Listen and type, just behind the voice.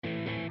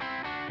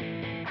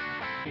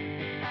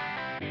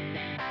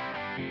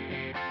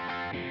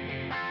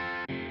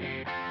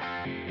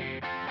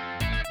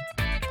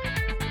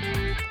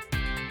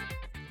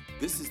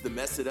This is the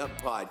Mess It Up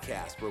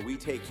podcast, where we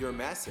take your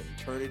mess and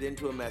turn it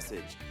into a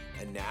message.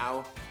 And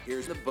now,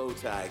 here's the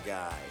Bowtie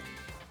Guy.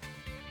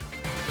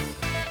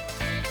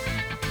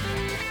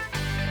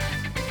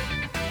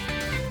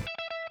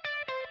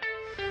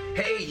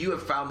 Hey, you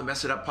have found the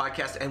Mess It Up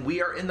podcast, and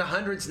we are in the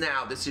hundreds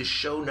now. This is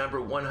show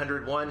number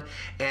 101,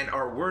 and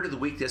our word of the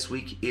week this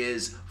week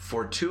is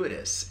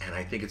fortuitous. And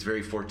I think it's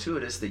very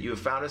fortuitous that you have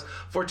found us.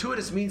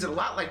 Fortuitous means a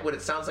lot like what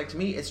it sounds like to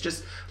me. It's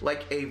just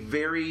like a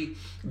very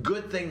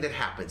good thing that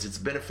happens. It's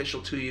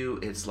beneficial to you.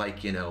 It's like,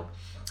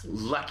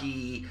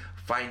 lucky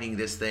finding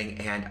this thing,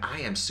 and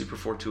I am super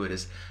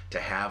fortuitous to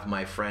have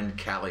my friend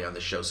Callie on the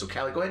show. So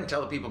Callie, go ahead and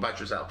tell the people about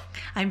yourself.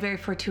 I'm very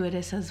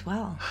fortuitous as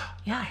well.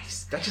 Yeah.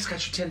 Nice. That just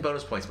got you 10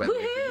 bonus points, by the way,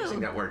 for using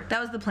that word.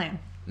 That was the plan.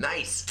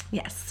 Nice.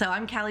 Yes. So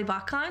I'm Callie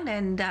Bachon,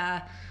 and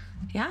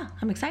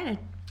I'm excited.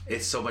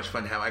 It's so much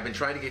fun to have. I've been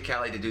trying to get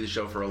Callie to do the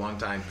show for a long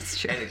time,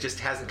 and it just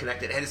hasn't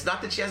connected. And it's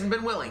not that she hasn't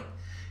been willing.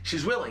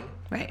 She's willing.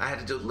 Right. I had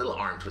to do a little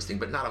arm twisting,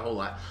 but not a whole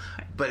lot.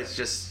 Right. But it's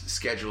just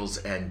schedules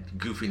and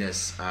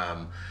goofiness.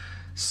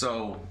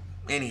 So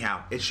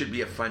anyhow, it should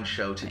be a fun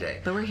show today.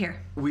 Right. But we're here.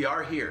 We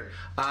are here.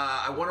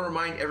 I want to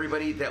remind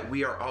everybody that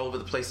we are all over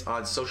the place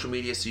on social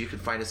media, so you can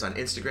find us on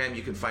Instagram,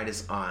 you can find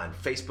us on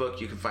Facebook,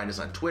 you can find us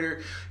on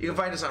Twitter, you can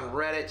find us on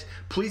Reddit.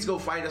 Please go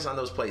find us on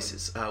those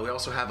places. We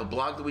also have a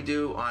blog that we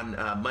do on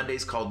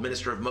Mondays called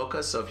Minister of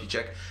Mocha, so if you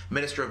check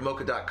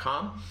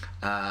ministerofmocha.com,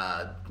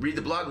 read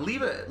the blog,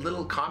 leave a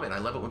little comment. I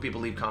love it when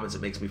people leave comments.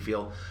 It makes me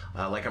feel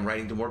like I'm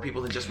writing to more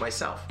people than just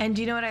myself. And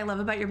do you know what I love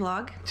about your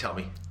blog? Tell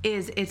me.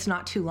 Is it's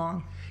not too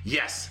long.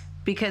 Yes.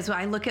 Because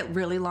I look at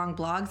really long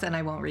blogs and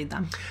I won't read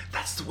them.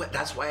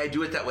 That's why I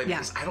do it that way,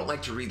 because I don't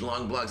like to read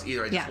long blogs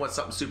either. I just want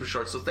something super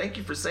short. So thank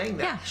you for saying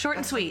that. Yeah, short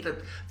and sweet.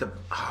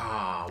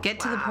 Like Get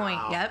to the point.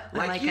 Yep.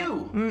 Like I like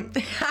you.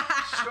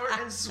 Short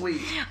and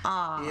sweet.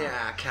 Aww.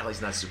 Yeah,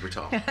 Callie's not super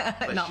tall,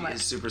 but not she much.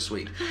 is super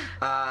sweet.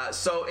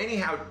 So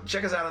anyhow,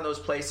 check us out on those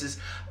places.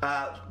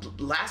 A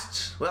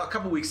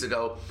couple weeks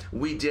ago,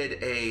 we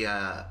did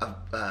a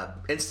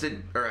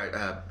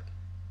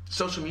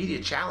social media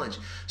challenge.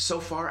 So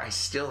far, I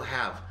still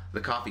have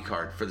the coffee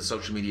card for the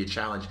social media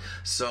challenge.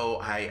 So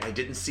I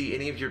didn't see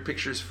any of your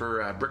pictures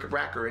for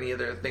bric-a-brac or any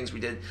other things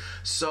we did.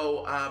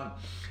 So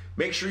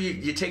make sure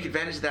you take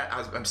advantage of that.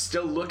 I'm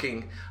still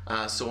looking.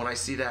 So when I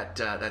see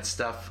that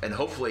stuff, and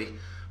hopefully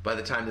by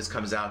the time this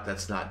comes out,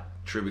 that's not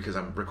true because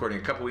I'm recording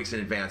a couple weeks in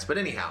advance. But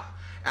anyhow,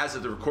 as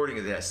of the recording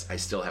of this, I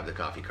still have the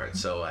coffee card.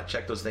 So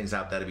check those things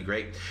out. That'd be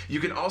great.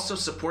 You can also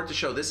support the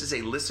show. This is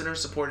a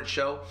listener-supported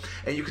show,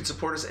 and you can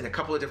support us in a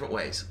couple of different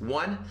ways.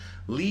 One,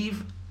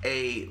 leave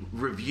a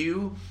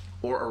review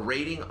or a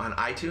rating on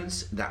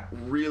iTunes. That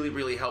really,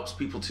 really helps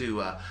people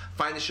to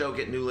find the show,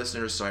 get new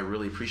listeners, so I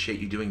really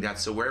appreciate you doing that.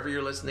 So wherever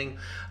you're listening,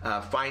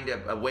 find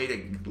a way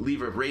to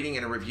leave a rating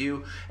and a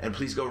review, and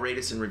please go rate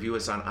us and review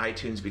us on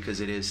iTunes, because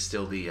it is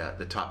still the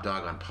top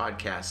dog on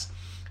podcasts.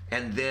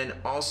 And then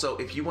also,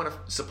 if you want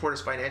to support us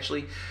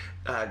financially,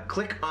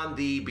 click on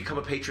the Become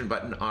a Patron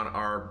button on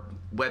our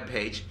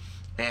webpage.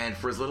 And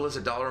for as little as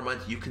 $1 a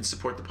month, you can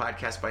support the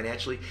podcast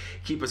financially,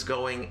 keep us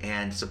going,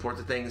 and support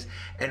the things.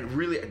 And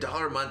really,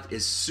 $1 a month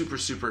is super,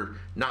 super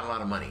not a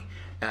lot of money.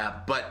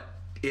 But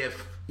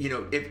if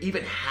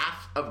even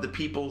half of the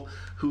people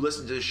who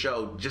listen to the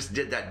show just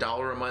did that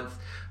 $1 a month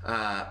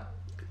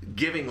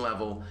giving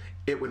level,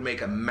 it would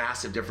make a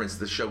massive difference.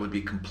 The show would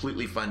be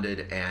completely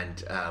funded,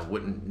 and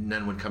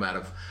none would come out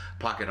of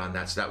pocket on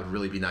that. So that would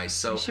really be nice.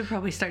 So we should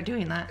probably start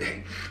doing that.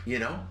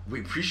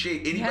 We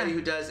appreciate anybody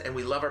who does, and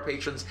we love our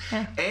patrons.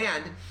 Yeah.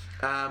 And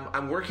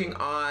I'm working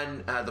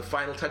on the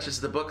final touches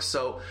of the book.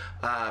 So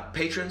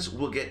patrons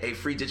will get a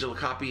free digital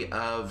copy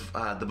of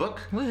the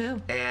book.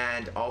 Woohoo.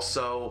 And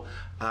also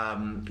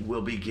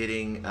we'll be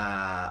getting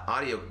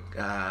audio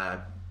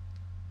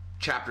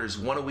chapters,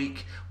 one a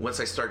week.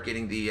 Once I start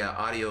getting the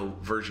audio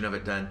version of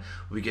it done,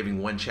 we'll be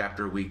giving one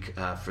chapter a week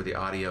for the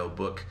audio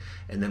book,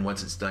 and then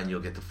once it's done, you'll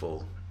get the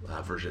full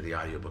version of the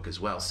audio book as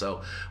well.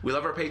 So we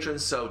love our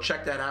patrons, so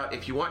check that out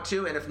if you want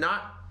to, and if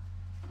not,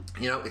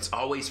 it's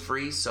always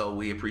free, so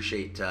we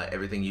appreciate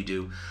everything you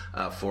do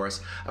for us.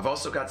 I've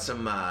also got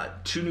some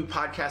 2 new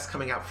podcasts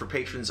coming out for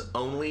patrons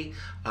only,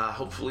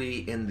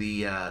 hopefully in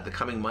the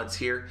coming months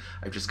here.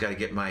 I've just got to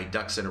get my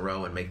ducks in a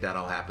row and make that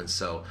all happen.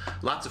 So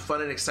lots of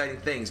fun and exciting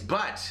things,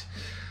 but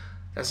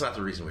that's not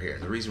the reason we're here.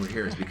 The reason we're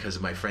here is because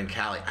of my friend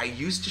Callie. I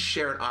used to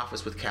share an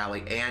office with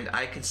Callie, and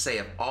I can say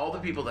of all the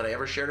people that I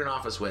ever shared an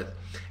office with,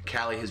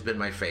 Callie has been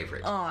my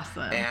favorite.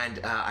 Awesome.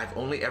 And I've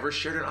only ever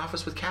shared an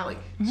office with Callie,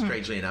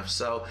 strangely enough.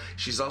 So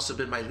she's also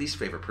been my least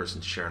favorite person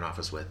to share an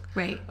office with.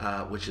 Right.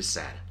 Which is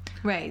sad.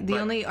 Right. The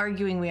only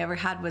arguing we ever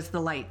had was the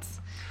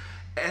lights.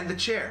 And the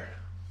chair.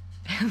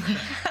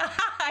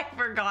 I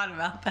forgot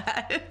about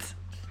that.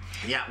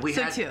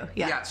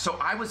 Yeah, so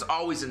I was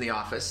always in the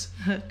office,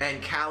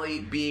 and Callie,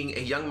 being a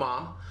young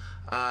mom,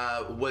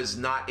 was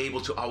not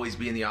able to always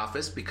be in the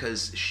office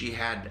because she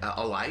had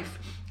a life,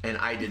 and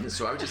I didn't,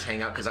 so I would just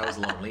hang out because I was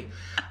lonely.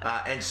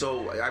 And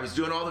so I was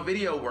doing all the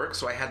video work,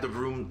 so I had the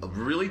room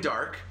really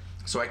dark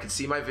so I could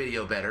see my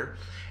video better.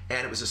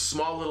 and it was a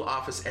small little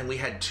office, and we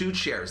had 2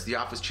 chairs. The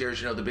office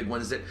chairs, the big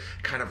ones that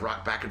kind of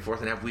rock back and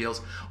forth and have wheels.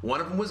 One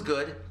of them was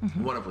good,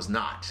 one of them was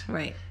not.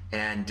 Right.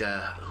 And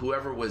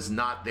whoever was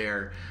not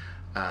there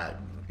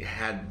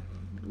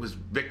was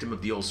victim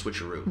of the old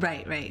switcheroo.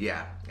 Right.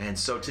 Yeah. And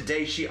so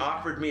today she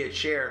offered me a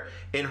chair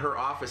in her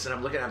office, and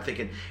I'm looking at it, I'm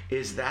thinking,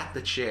 is that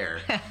the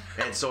chair?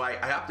 And so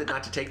I opted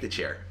not to take the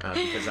chair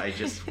because I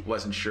just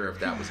wasn't sure if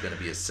that was going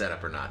to be a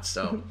setup or not.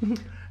 So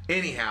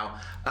anyhow,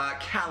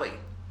 Callie.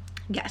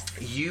 Yes.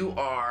 You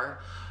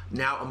are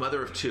now a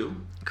mother of 2.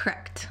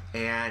 Correct.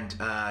 And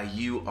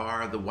you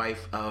are the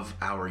wife of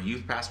our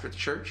youth pastor at the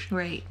church.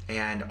 Right.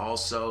 And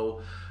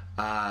also,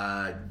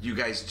 you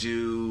guys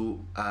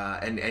do,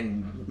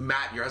 and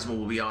Matt, your husband,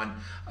 will be on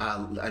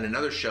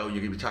another show.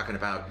 You're going to be talking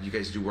about, you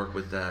guys do work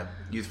with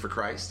Youth for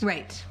Christ.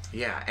 Right.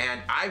 Yeah,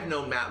 and I've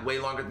known Matt way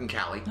longer than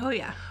Callie. Oh,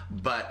 yeah.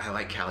 But I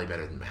like Callie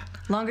better than Matt.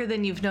 Longer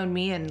than you've known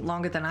me and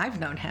longer than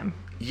I've known him.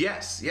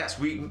 Yes.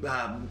 We've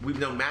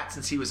known Matt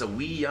since he was a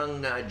wee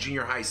young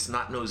junior high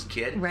snot-nosed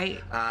kid.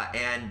 Right.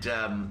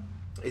 And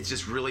it's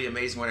just really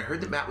amazing. When I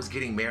heard that Matt was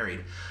getting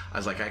married, I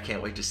was like, I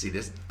can't wait to see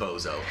this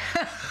bozo.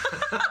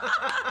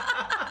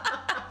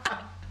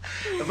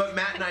 But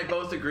Matt and I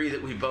both agree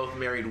that we both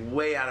married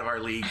way out of our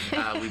league.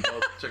 We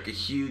both took a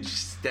huge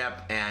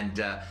step,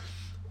 and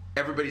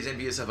everybody's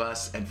envious of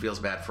us and feels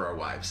bad for our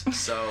wives.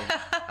 So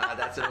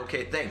that's an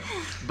okay thing.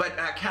 But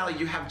Callie,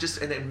 you have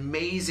just an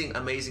amazing,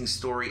 amazing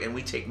story, and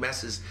we take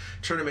messes,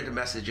 turn them into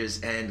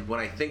messages. And when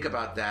I think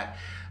about that,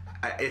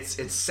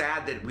 it's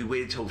sad that we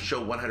waited till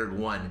show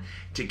 101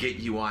 to get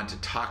you on to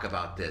talk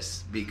about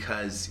this,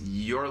 because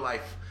your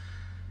life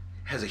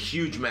has a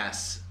huge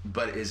mess,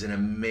 but is an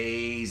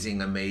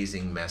amazing,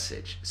 amazing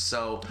message.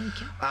 So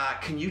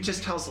can you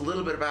just tell us a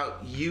little bit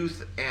about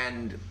youth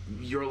and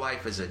your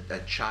life as a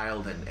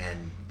child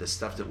and the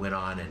stuff that went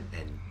on,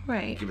 and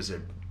Right. give us a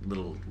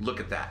little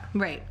look at that.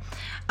 Right.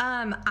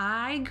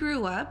 I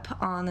grew up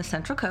on the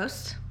Central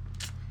Coast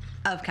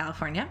of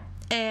California,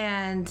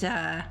 and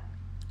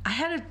I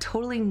had a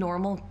totally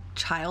normal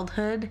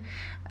childhood.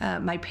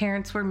 My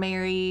parents were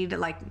married,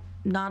 like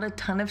not a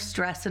ton of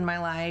stress in my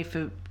life.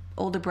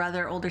 Older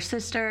brother, older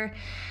sister,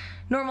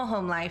 normal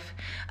home life.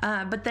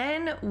 But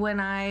then when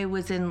I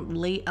was in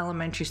late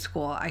elementary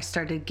school, I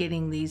started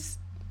getting these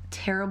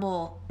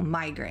terrible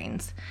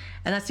migraines.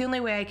 And that's the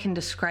only way I can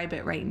describe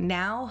it right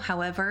now.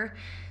 However,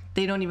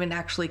 they don't even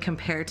actually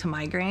compare to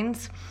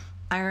migraines.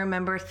 I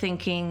remember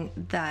thinking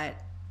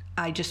that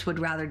I just would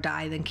rather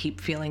die than keep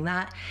feeling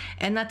that.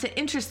 And that's an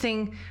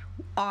interesting,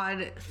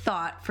 odd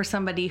thought for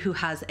somebody who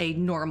has a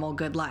normal,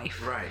 good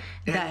life. Right.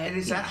 And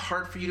is that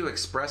hard for you to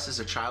express as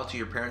a child to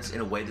your parents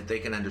in a way that they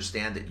can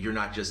understand that you're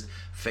not just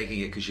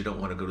faking it because you don't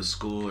want to go to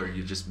school, or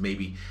you just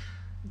maybe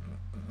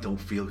don't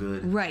feel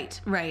good? Right.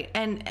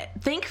 And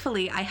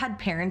thankfully, I had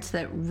parents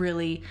that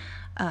really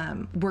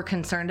were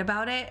concerned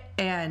about it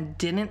and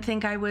didn't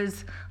think I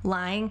was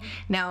lying.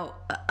 Now,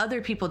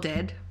 other people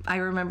did. I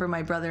remember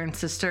my brother and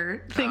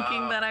sister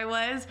thinking that I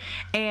was.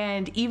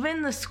 And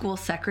even the school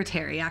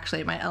secretary,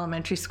 actually, at my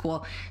elementary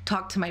school,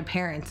 talked to my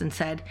parents and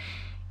said,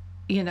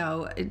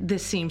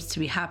 this seems to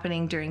be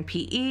happening during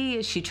PE.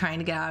 Is she trying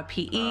to get out of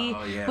PE?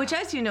 Oh, yeah. Which,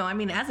 as you know, I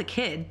mean, as a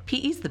kid,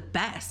 PE's the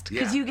best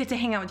because you get to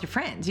hang out with your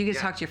friends. You get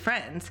to talk to your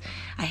friends.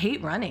 I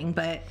hate running,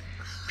 but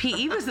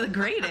PE was the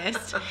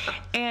greatest.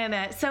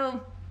 And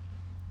so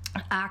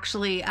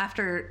actually,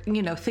 after,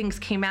 things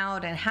came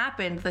out and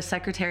happened, the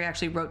secretary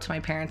actually wrote to my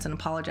parents and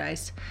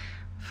apologized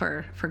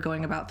for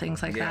going about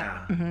things like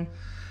that. Mm-hmm.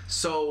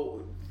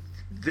 So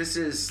this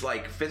is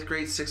like 5th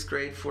grade, 6th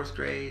grade, 4th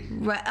grade?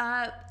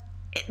 Right.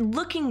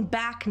 Looking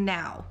back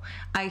now,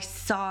 I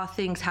saw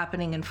things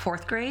happening in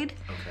 4th grade.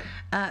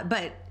 Okay.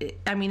 But,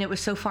 I mean, it was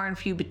so far and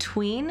few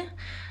between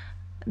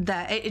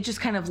that it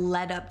just kind of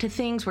led up to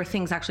things where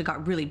things actually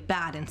got really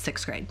bad in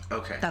 6th grade.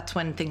 Okay. That's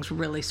when things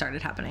really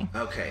started happening.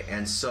 Okay.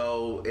 And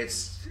so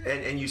it's,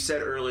 and you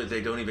said earlier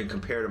they don't even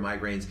compare to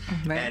migraines.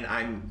 Right. And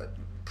I'm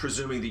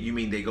presuming that you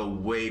mean they go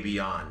way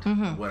beyond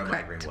what a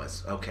migraine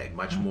was. Okay.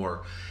 Much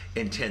more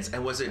intense.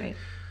 And was it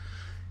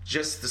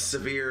just the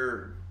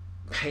severe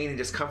pain and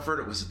discomfort,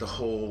 or was it the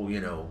whole,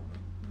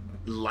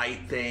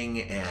 light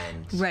thing?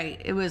 And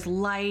right, it was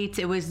light,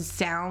 it was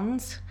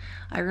sounds.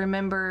 I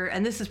remember,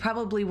 and this is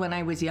probably when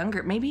I was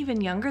younger, maybe even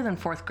younger than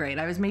 4th grade.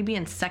 I was maybe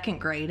in 2nd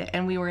grade,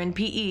 and we were in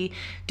PE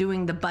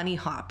doing the bunny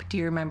hop. Do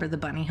you remember the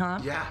bunny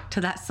hop? Yeah.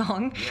 To that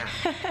song?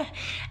 Yeah.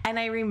 And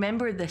I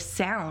remember the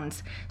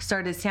sounds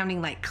started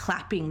sounding like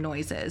clapping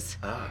noises.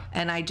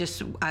 And I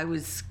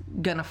was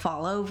gonna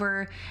fall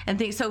over and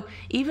things. So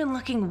even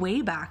looking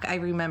way back, I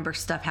remember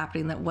stuff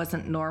happening that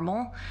wasn't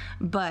normal.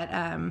 But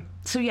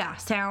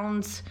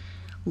sounds,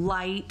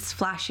 lights,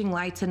 flashing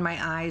lights in my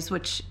eyes,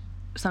 which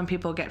some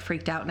people get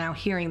freaked out now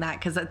hearing that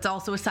because it's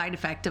also a side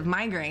effect of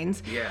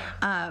migraines.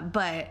 Yeah.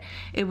 But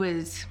it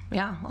was,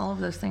 all of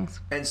those things.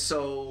 And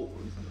so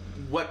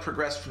what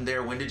progressed from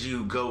there? When did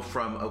you go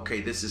from,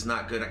 okay, this is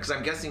not good? Because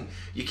I'm guessing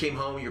you came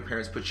home, your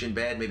parents put you in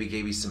bed, maybe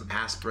gave you some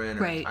aspirin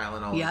or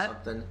Tylenol or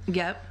something.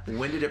 Yep.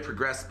 When did it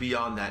progress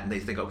beyond that and they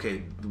think,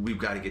 okay, we've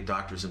got to get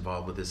doctors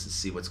involved with this and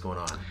see what's going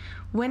on?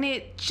 When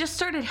it just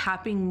started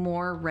happening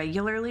more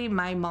regularly,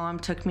 my mom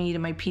took me to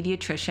my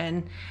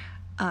pediatrician.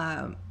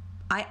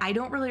 I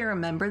don't really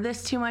remember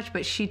this too much,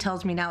 but she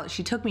tells me now that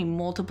she took me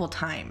multiple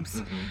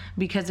times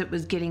because it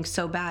was getting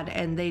so bad,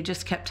 and they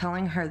just kept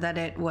telling her that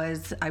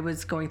I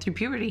was going through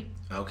puberty.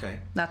 Okay.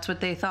 That's what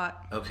they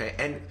thought. Okay.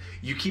 And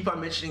you keep on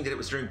mentioning that it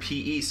was during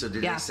PE, so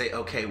did they say,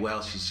 okay,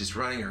 well, she's just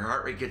running, her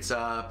heart rate gets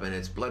up, and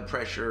it's blood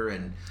pressure,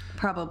 and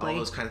probably all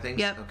those kind of things?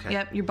 Yep. Okay.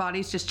 Yep. Your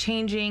body's just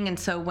changing, and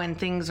so when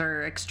things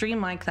are extreme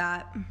like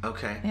that.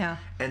 Okay. Yeah.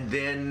 And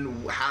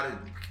then how to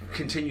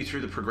continue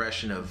through the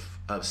progression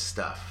of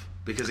stuff?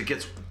 Because it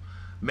gets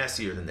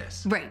messier than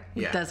this. Right.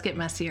 It does get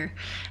messier.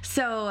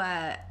 So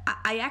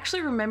I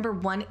actually remember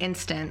one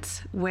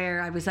instance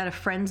where I was at a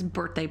friend's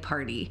birthday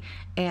party,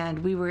 and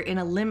we were in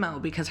a limo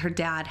because her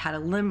dad had a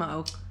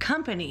limo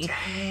company.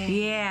 Dang.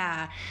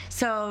 Yeah.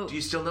 So do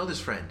you still know this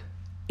friend?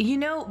 You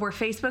know, we're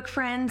Facebook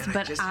friends, And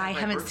but I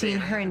haven't seen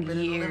her in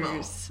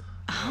years.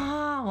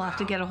 Oh, we'll have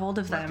to get a hold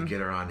of them. We'll have to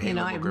get her on. Hey, you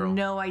know, I have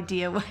no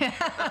idea.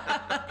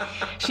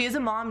 She is a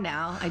mom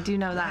now. I do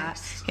know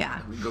that. Yeah.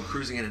 We can go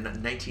cruising in a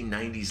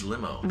 1990s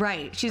limo.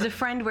 Right. She's a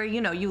friend where,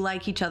 you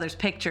like each other's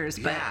pictures,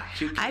 but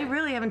I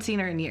really haven't seen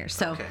her in years.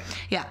 So,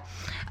 yeah.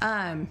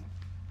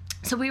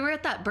 So we were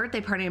at that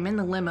birthday party. I'm in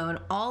the limo, and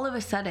all of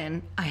a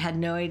sudden, I had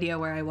no idea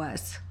where I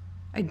was.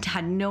 I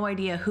had no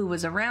idea who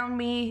was around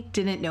me,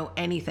 didn't know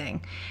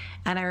anything.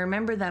 And I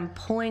remember them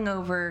pulling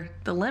over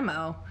the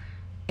limo,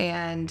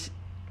 and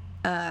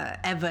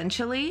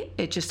eventually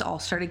it just all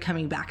started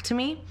coming back to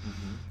me.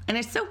 And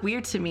it's so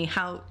weird to me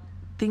how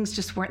things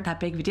just weren't that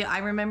big of a deal. I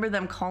remember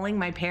them calling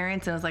my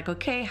parents, and I was like,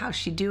 okay, how's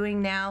she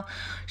doing now?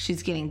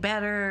 She's getting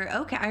better.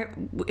 Okay.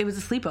 It was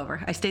a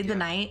sleepover. I stayed the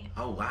night.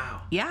 Oh,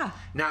 wow. Yeah.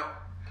 Now,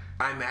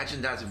 I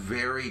imagine that's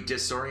very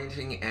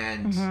disorienting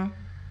and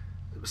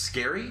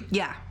scary.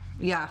 Yeah.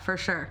 Yeah, for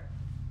sure.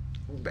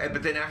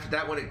 But then after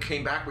that, when it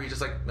came back, were you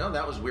just like, no,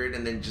 that was weird,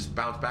 and then just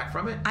bounced back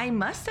from it? I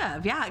must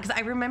have, yeah, because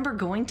I remember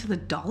going to the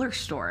dollar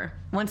store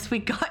once we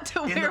got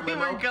to where we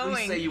were going.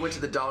 Please say you went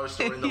to the dollar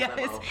store in the limo.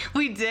 Yes,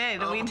 we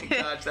did. Oh we my did.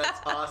 gosh, that's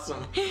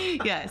awesome.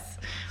 Yes,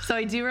 so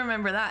I do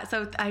remember that.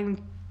 So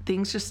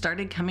things just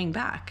started coming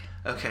back.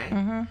 Okay.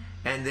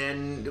 And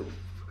then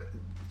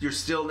you're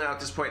still now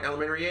at this point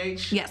elementary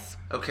age? Yes.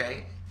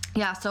 Okay.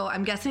 Yeah, so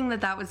I'm guessing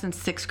that was in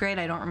 6th grade.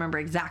 I don't remember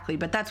exactly,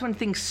 but that's when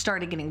things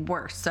started getting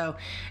worse. So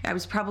I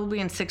was probably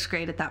in 6th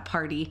grade at that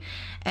party.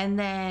 And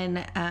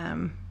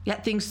then,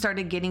 things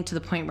started getting to the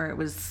point where it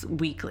was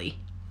weekly.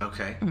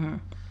 Okay.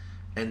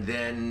 And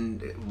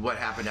then what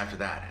happened after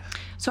that?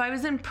 So I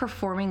was in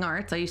performing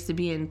arts. I used to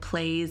be in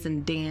plays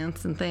and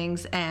dance and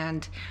things,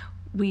 and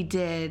we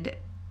did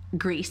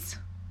Grease.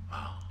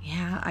 Oh.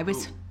 Yeah,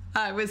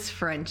 I was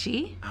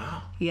Frenchie.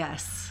 Oh.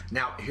 Yes.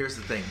 Now, here's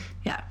the thing.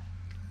 Yeah.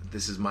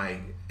 This is my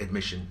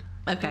admission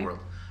to the world.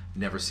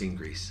 Never seen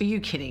Grease. Are you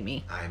kidding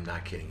me? I am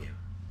not kidding you.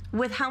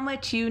 With how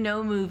much you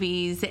know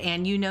movies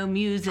and you know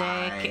music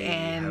I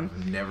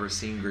have never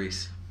seen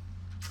Grease.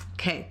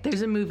 Okay,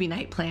 there's a movie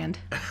night planned.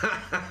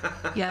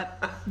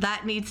 Yep,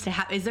 that needs to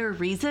happen. Is there a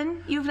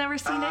reason you've never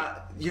seen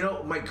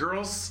it? My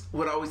girls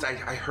would always, I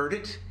heard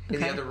it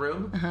in the other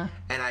room,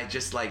 and I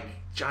just like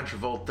John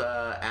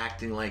Travolta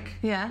acting like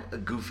a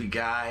goofy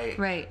guy.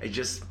 Right.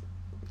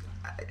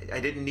 I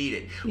didn't need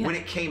it. Yeah. When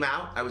it came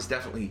out, I was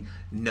definitely,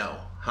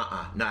 not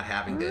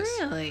having this.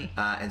 Really?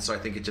 And so I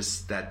think it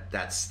just,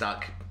 that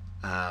stuck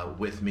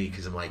with me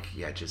because I'm like,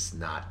 just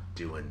not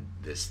doing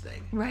this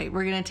thing. Right.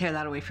 We're going to tear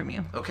that away from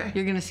you. Okay.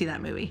 You're going to see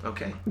that movie.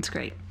 Okay. It's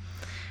great.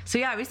 So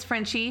yeah, I was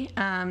Frenchie,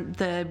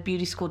 the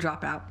beauty school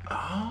dropout.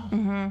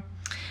 Oh.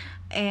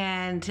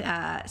 And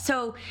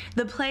so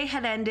the play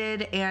had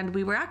ended, and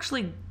we were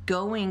actually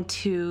going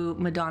to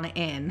Madonna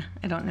Inn.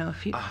 I don't know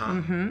if you...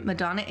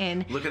 Madonna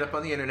Inn. Look it up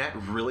on the internet.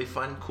 Really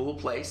fun, cool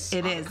place.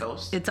 It on is. The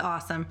coast. It's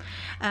awesome.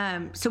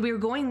 So we were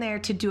going there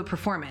to do a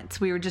performance.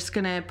 We were just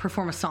going to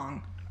perform a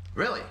song.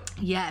 Really?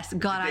 Yes.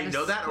 Did they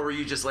know that, or were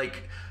you just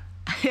like...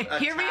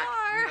 Here we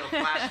are.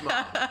 Flash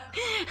mob.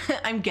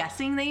 I'm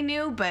guessing they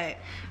knew, but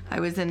I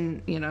was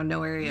in,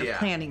 no area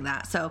planning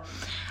that. So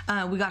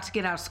we got to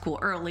get out of school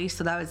early,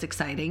 so that was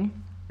exciting.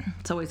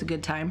 It's always a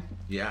good time.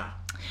 Yeah.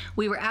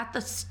 We were at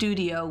the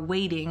studio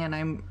waiting, and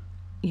I'm,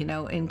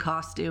 in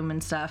costume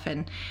and stuff,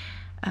 and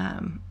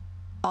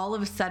all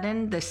of a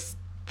sudden this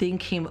thing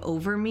came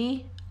over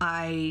me.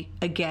 I,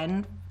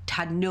 again,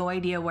 had no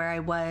idea where I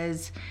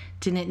was,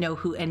 didn't know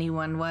who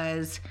anyone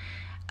was,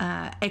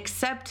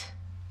 except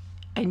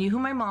I knew who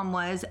my mom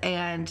was,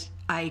 and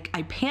I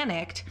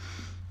panicked,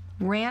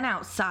 ran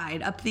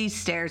outside, up these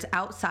stairs,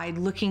 outside,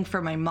 looking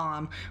for my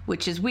mom,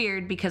 which is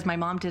weird because my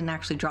mom didn't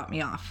actually drop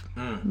me off.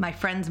 My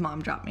friend's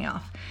mom dropped me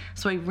off.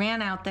 So I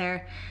ran out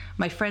there.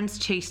 My friends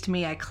chased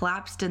me. I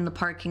collapsed in the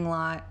parking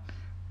lot.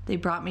 They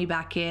brought me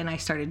back in. I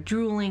started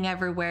drooling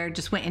everywhere,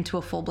 just went into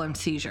a full-blown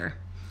seizure.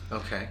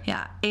 Okay.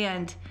 Yeah,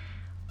 and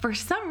For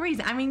some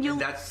reason, I mean,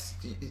 And that's,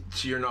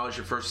 to your knowledge,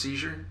 your first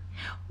seizure?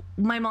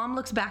 my mom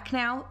looks back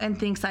now and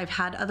thinks I've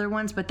had other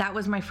ones, but that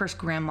was my first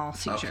grand mal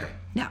seizure. Okay.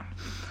 Yeah.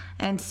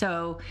 And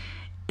so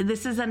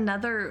this is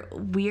another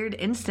weird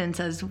instance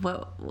as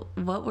what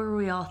were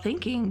we all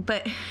thinking?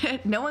 But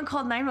no one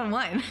called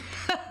 911.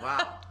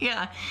 Wow.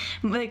 Yeah.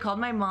 They called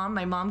my mom.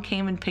 My mom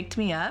came and picked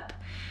me up.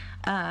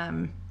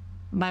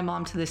 My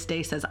mom to this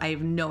day says, I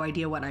have no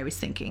idea what I was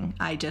thinking.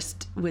 I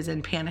just was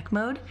in panic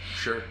mode.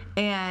 Sure.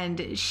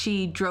 And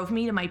she drove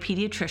me to my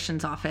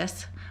pediatrician's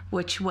office,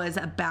 which was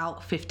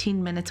about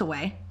 15 minutes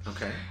away.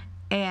 Okay.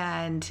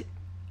 And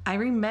I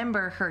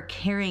remember her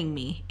carrying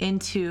me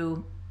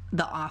into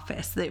the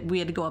office. That we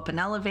had to go up an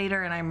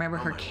elevator, and I remember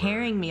her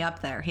carrying me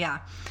up there. Yeah.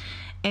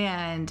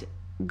 And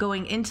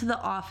going into the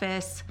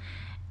office,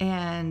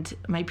 and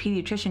my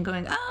pediatrician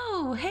going,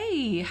 oh,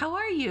 hey, how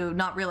are you?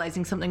 Not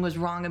realizing something was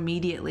wrong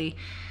immediately.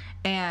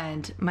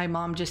 And my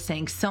mom just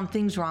saying,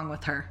 something's wrong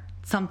with her.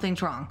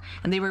 Something's wrong.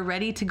 And they were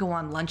ready to go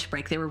on lunch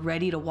break. They were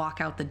ready to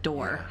walk out the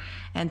door.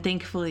 Yeah. And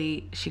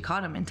thankfully, she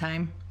caught him in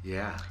time.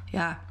 Yeah.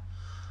 Yeah.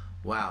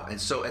 Wow. And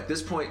so at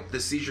this point, the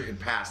seizure had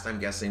passed, I'm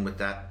guessing, with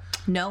that.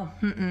 No.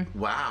 Mm-mm.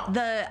 Wow.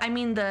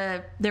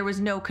 There was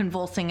no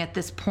convulsing at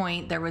this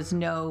point. There was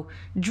no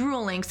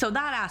drooling. So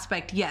that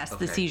aspect, yes,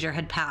 the seizure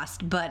had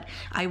passed, but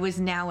I was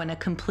now in a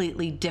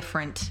completely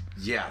different.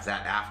 Yeah,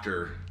 that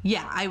after.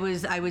 Yeah, I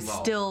was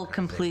still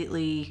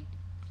completely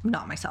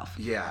not myself.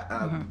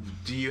 Yeah.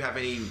 Do you have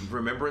any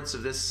remembrance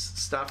of this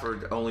stuff,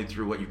 or only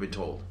through what you've been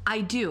told?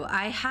 I do.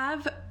 I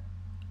have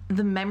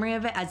the memory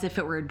of it as if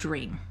it were a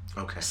dream.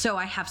 Okay. So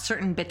I have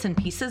certain bits and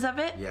pieces of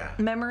it, Yeah.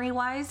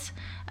 memory-wise,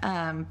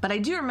 but I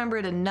do remember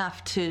it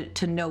enough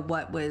to know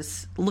what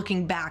was,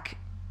 looking back,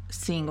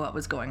 seeing what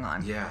was going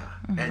on. Yeah.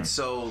 And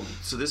so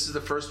this is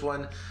the first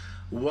one.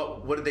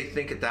 What did they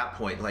think at that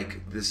point?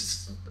 Like,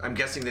 this, I'm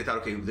guessing they thought,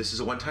 okay, this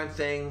is a one-time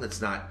thing.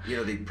 That's not,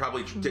 they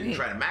probably didn't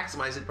try to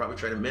maximize it, probably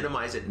try to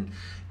minimize it and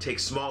take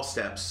small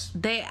steps.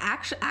 They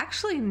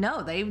actually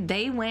no,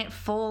 they went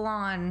full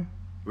on.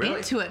 Really?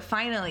 Into it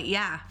finally.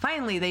 Yeah,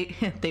 finally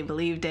they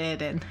believed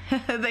it, and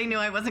they knew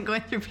I wasn't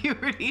going through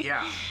puberty.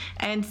 Yeah.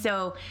 And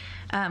so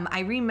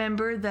I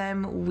remember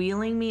them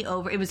wheeling me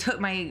over. It was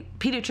my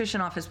pediatrician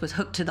office was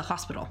hooked to the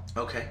hospital.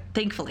 Okay.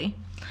 Thankfully.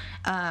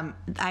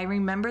 I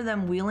remember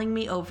them wheeling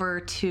me over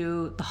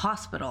to the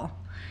hospital,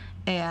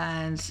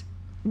 and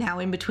now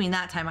in between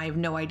that time I have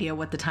no idea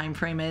what the time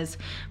frame is,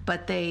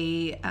 but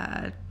they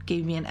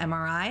gave me an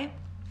MRI,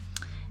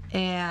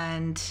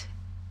 and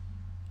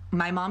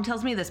my mom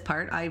tells me this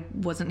part. I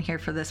wasn't here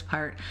for this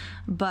part,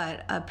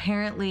 but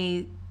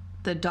apparently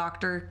the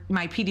doctor,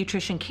 my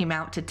pediatrician, came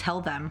out to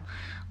tell them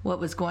what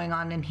was going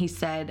on, and he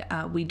said,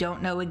 we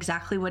don't know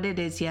exactly what it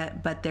is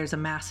yet, but there's a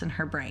mass in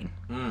her brain.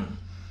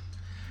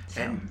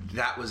 So. And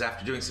that was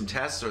after doing some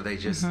tests, or they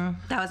just...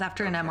 That was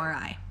after an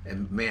MRI.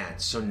 And man,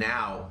 so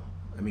now,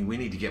 we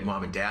need to get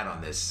mom and dad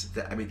on this.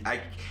 I,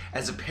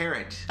 as a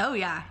parent... Oh,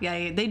 yeah.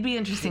 They'd be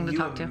interesting to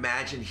talk to. Can you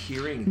imagine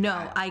hearing No,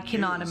 that I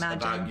cannot news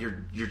imagine. about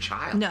your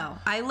child? No,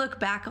 I look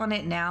back on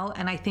it now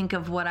and I think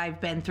of what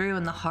I've been through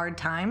and the hard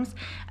times,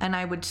 and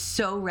I would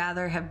so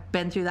rather have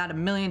been through that a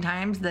million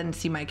times than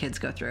see my kids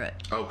go through it.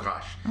 Oh,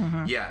 gosh.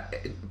 Yeah.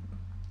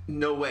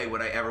 No way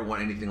would I ever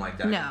want anything like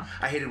that. No.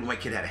 I hated when my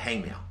kid had a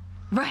hangnail.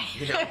 Right.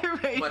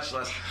 Right. Much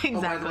less, Exactly.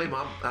 oh, by the way,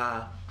 Mom,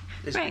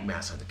 there's a big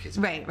mass on the kids.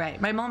 Right.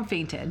 My mom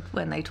fainted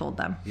when they told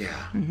them. Yeah.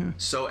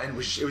 So, and it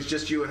was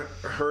just you and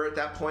her at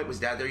that point?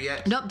 Was Dad there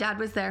yet? Nope, Dad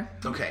was there.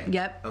 Okay.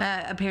 Yep.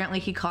 Okay. Apparently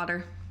he caught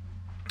her.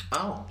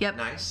 Oh, Yep.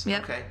 Nice.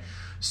 Yep. Okay.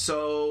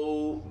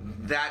 So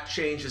that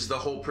changes the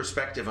whole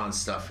perspective on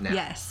stuff now.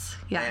 Yes.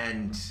 Yeah.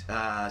 And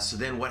so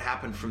then what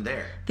happened from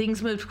there?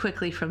 Things moved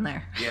quickly from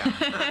there. Yeah.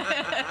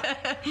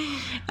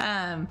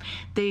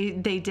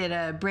 They did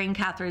a brain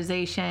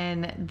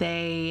catheterization.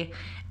 They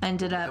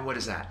ended up... And what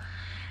is that?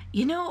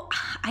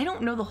 I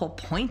don't know the whole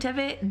point of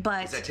it,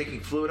 but... Is that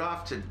taking fluid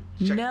off to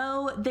check?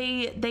 No,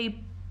 they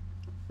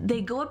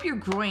go up your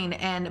groin,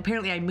 and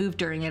apparently I moved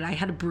during it. I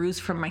had a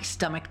bruise from my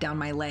stomach down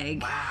my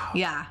leg. Wow.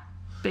 Yeah.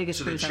 Biggest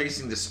So they're bruise.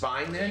 chasing the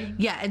spine then?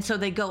 Yeah, and so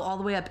they go all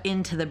the way up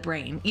into the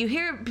brain. You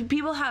hear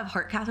people have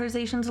heart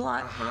catheterizations a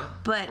lot,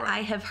 but right. I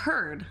have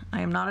heard,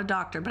 I am not a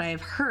doctor, but I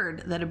have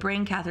heard that a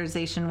brain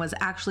catheterization was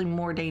actually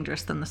more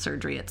dangerous than the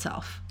surgery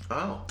itself.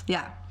 Oh.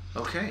 Yeah.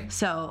 Okay.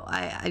 So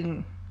I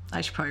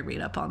should probably read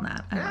up on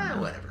that. I don't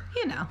know. Whatever.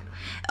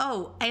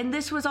 Oh, and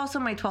this was also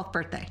my 12th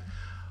birthday.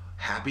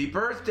 Happy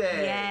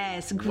birthday.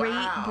 Yes,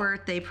 great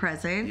birthday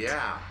present.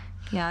 Yeah.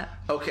 Yeah.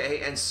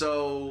 Okay, and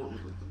so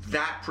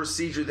that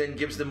procedure then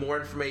gives them more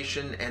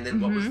information, and then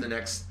what was the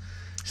next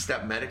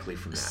step medically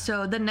from that?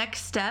 So the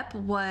next step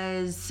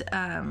was,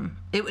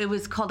 it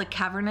was called a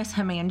cavernous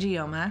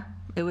hemangioma.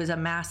 It was a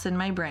mass in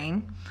my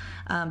brain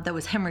that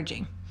was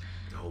hemorrhaging.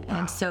 Oh, wow.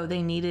 And so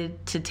they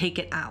needed to take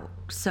it out.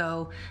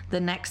 So the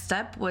next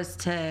step was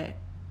to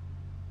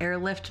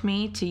airlift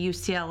me to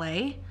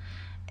UCLA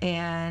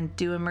and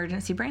do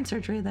emergency brain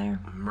surgery there.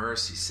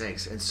 Mercy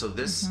sakes. And so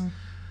this,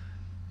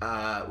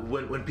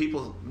 when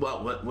people,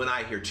 when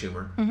I hear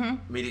tumor,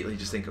 immediately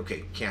just think,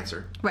 okay,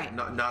 cancer. Right.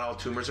 Not all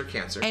tumors are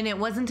cancer. And it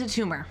wasn't a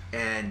tumor.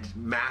 And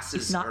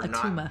masses It's not are a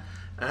tumor.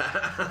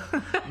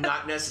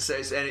 not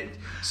necessary. And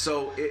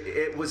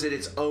it was it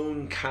its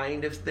own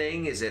kind of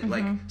thing? Is it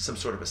like some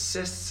sort of a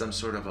cyst, some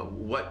sort of a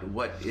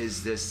what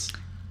is this?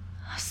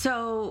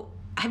 So,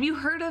 have you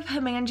heard of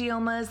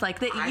hemangiomas? Like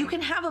that, you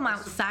can have them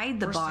outside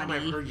the First body.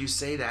 time I've heard you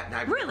say that, and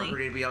I've Really? never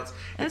heard anybody else.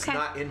 It's Okay.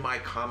 not in my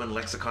common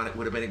lexicon. It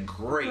would have been a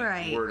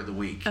great word of the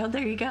week. Oh,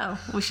 there you go.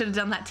 We should have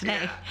done that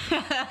today.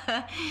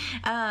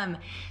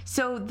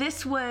 So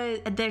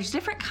there's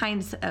different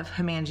kinds of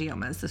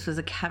hemangiomas. This was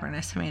a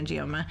cavernous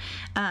hemangioma.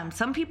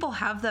 Some people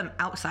have them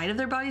outside of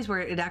their bodies where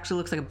it actually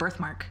looks like a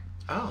birthmark.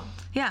 Oh.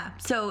 Yeah.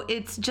 So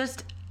it's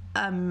just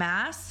a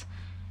mass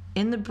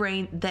in the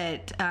brain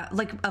that,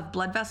 like of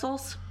blood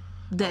vessels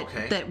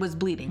that was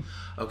bleeding.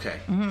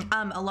 Okay.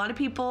 A lot of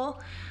people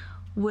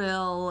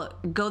will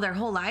go their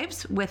whole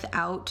lives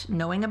without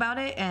knowing about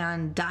it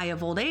and die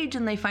of old age,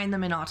 and they find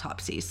them in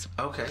autopsies.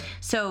 Okay.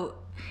 So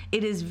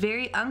it is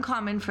very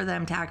uncommon for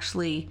them to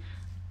actually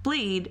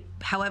bleed.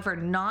 However,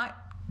 not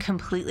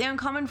completely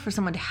uncommon for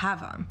someone to have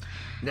them.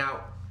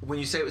 Now, when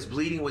you say it was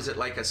bleeding, was it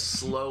like a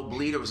slow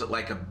bleed, or was it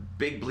like a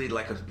big bleed,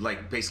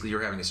 like basically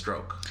you're having a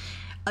stroke?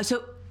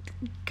 So,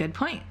 good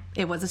point.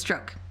 It was a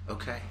stroke.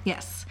 Okay.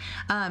 Yes.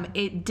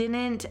 It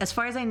didn't, as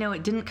far as I know,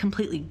 it didn't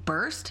completely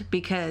burst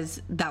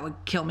because that would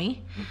kill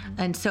me.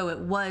 And so it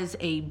was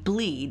a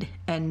bleed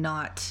and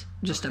not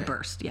just a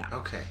burst. Yeah.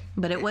 Okay.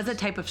 But it was a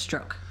type of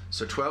stroke.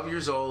 So 12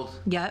 years old.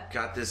 Yep.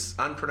 Got this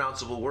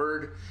unpronounceable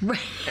word and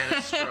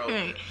a stroke.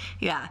 Right.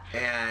 Yeah.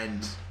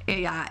 And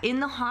Yeah. In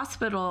the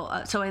hospital,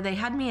 so they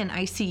had me in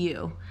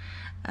ICU.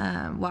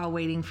 While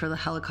waiting for the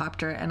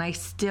helicopter, and I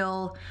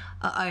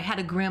had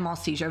a grand mal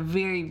seizure, a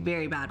very,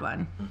 very bad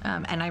one.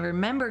 And I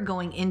remember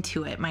going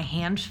into it, my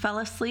hand fell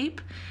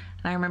asleep,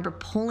 and I remember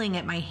pulling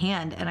at my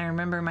hand, and I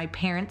remember my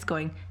parents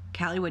going,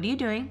 "Callie, what are you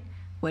doing?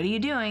 What are you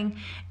doing?"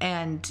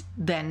 And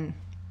then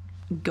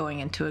going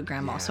into a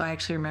grand mal. So I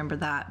actually remember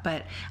that,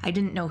 but I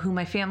didn't know who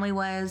my family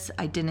was.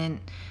 I didn't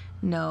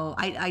know,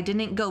 I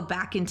didn't go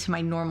back into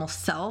my normal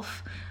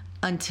self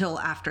until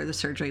after the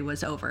surgery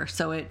was over.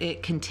 So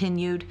it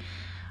continued.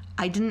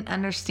 I didn't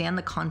understand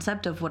the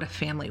concept of what a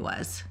family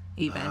was,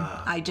 even.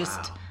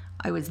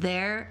 I was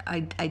there. I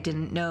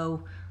didn't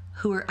know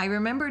I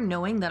remember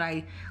knowing that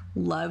I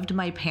loved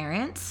my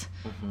parents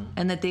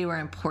and that they were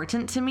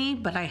important to me,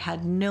 but I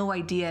had no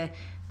idea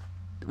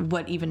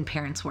what even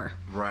parents were.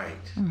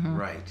 Right,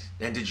 right.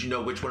 And did you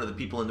know which one of the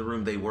people in the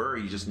room they were, or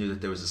you just knew that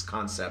there was this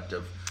concept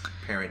of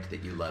parent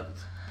that you loved?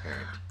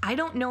 Parent. I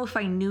don't know if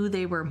I knew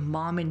they were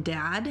mom and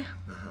dad,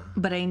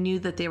 but I knew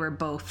that they were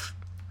both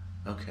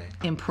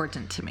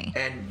important to me.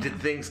 And did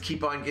things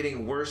keep on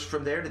getting worse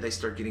from there? Did they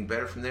start getting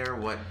better from there?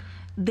 What?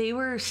 They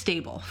were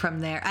stable from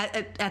there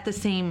at the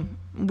same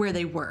where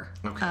they were.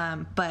 Okay.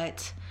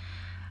 But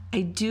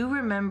I do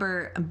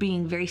remember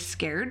being very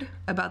scared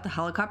about the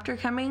helicopter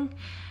coming.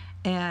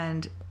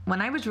 And when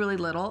I was really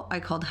little, I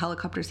called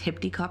helicopters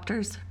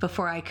hypticopters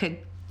before I could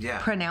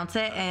pronounce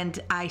it. And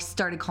I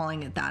started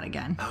calling it that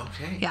again.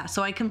 Okay. Yeah.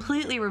 So I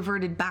completely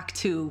reverted back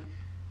to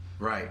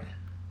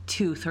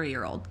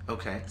 2-3-year-old.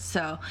 Okay.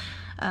 So,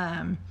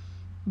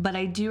 but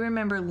I do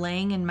remember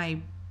laying in my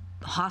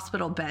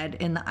hospital bed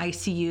in the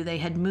ICU. They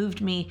had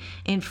moved me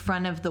in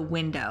front of the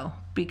window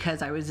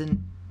because I was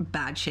in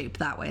bad shape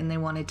that way, and they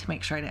wanted to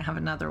make sure I didn't have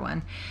another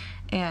one.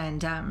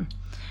 And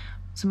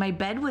so my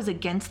bed was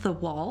against the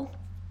wall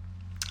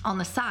on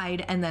the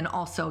side, and then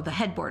also the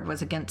headboard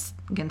was against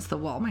the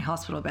wall, my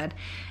hospital bed.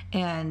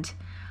 And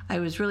I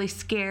was really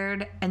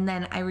scared. And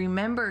then I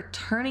remember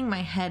turning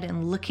my head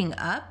and looking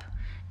up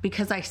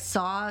because I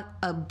saw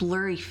a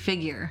blurry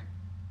figure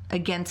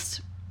against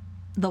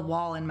the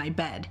wall in my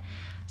bed.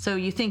 So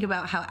you think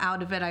about how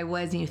out of it I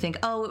was, and you think,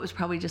 oh, it was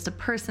probably just a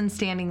person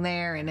standing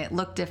there and it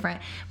looked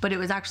different, but it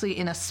was actually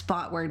in a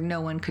spot where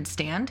no one could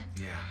stand.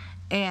 Yeah.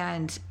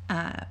 And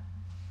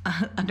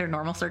under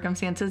normal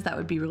circumstances, that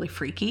would be really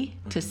freaky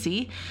to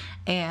see.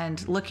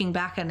 And looking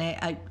back on it,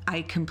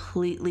 I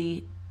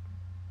completely,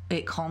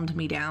 it calmed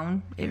me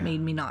down. It made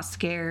me not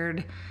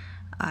scared.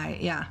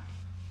 Yeah.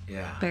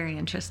 Very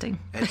interesting.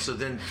 And so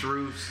then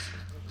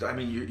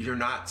you're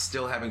not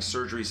still having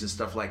surgeries and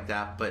stuff like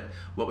that, but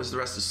what was the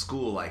rest of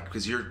school like?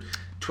 Because you're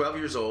 12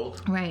 years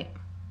old. Right.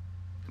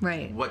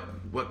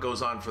 What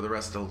goes on for the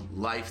rest of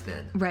life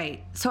then?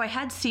 Right. So I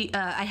had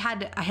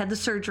I had the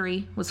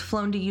surgery, was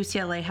flown to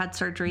UCLA, had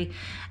surgery.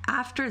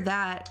 After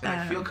that, and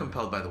I feel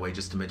compelled, by the way,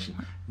 just to mention,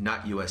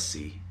 not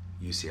USC,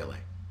 UCLA.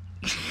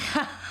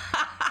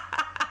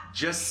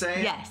 Just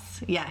saying.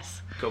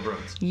 Yes. Go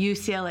Bruins.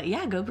 UCLA.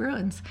 Yeah, go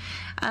Bruins.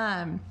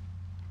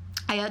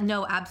 I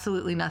know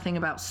absolutely nothing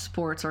about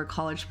sports or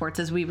college sports,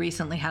 as we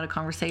recently had a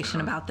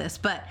conversation about this,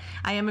 but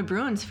I am a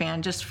Bruins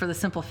fan just for the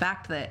simple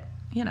fact that,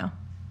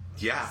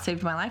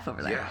 saved my life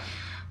over there.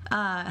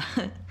 Yeah.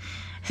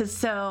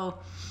 So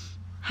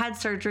had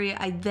surgery.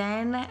 I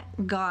then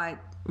got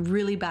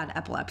really bad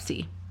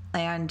epilepsy,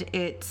 and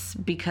it's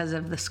because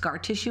of the scar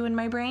tissue in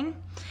my brain.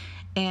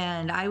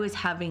 and I was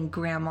having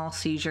grand mal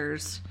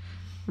seizures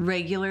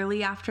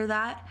regularly after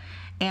that.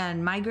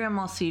 And my grand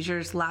mal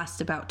seizures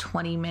last about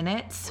 20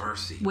 minutes.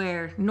 Mercy.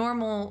 Where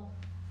normal,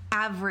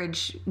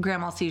 average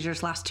grand mal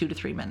seizures last 2 to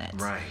 3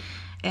 minutes. Right.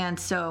 And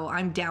so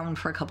I'm down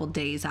for a couple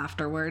days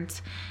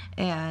afterwards.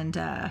 And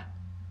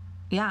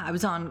I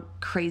was on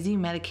crazy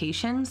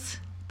medications,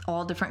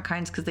 all different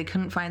kinds, because they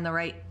couldn't find the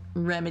right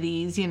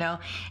remedies,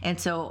 and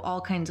so all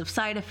kinds of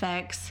side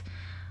effects.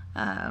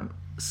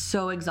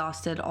 So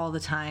exhausted all the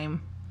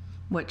time,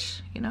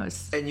 which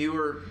is. And you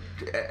were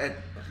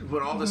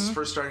when all this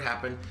first started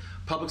happening,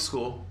 public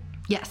school.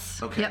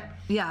 Yes. Okay. Yep.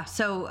 Yeah.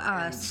 So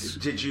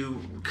did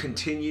you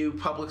continue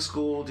public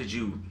school? Did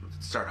you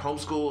start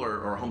homeschool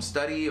or home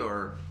study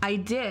or? I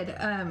did.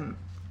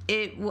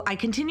 I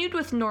continued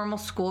with normal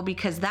school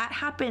because that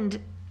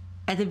happened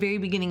at the very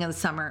beginning of the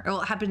summer.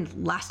 Well, it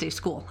happened last day of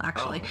school,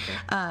 actually.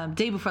 Oh, okay.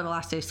 Day before the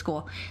last day of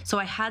school. So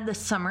I had the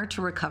summer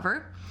to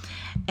recover,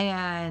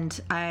 and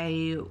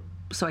I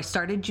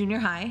started junior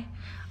high.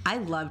 I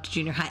loved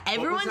junior high.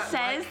 Everyone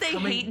says they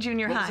hate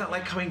junior high. What was that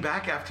like coming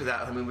back after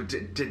that? I mean,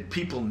 did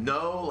people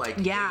know, like,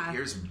 yeah, hey,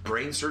 here's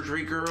brain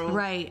surgery girl?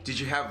 Right. Did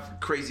you have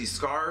crazy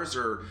scars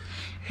or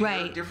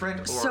hair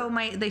different? Or? So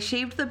they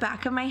shaved the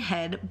back of my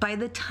head. By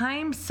the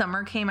time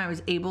summer came, I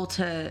was able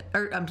to,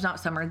 not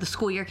summer, the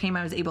school year came,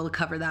 I was able to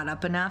cover that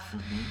up enough.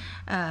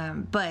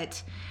 Mm-hmm.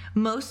 But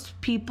most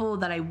people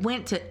that I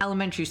went to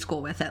elementary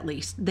school with, at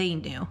least, they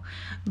knew.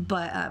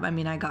 But,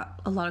 I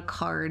got a lot of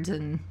cards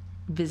and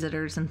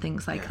visitors and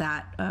things like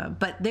that,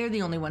 but they're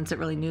the only ones that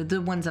really knew, the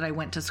ones that I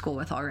went to school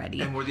with already.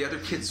 And were the other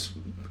kids,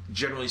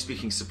 generally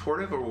speaking,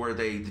 supportive, or were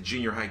they, the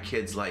junior high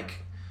kids,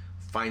 like,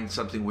 find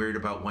something weird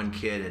about one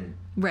kid and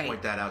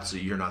point that out so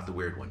you're not the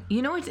weird one?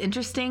 What's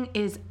interesting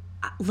is,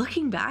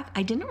 looking back,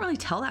 I didn't really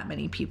tell that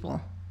many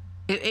people.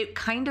 It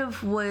kind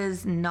of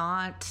was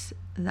not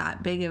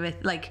that big of a,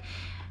 like,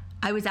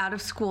 I was out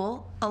of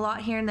school a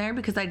lot here and there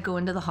because I'd go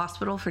into the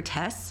hospital for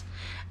tests,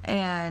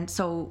 and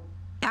so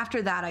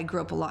after that, I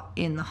grew up a lot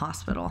in the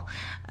hospital.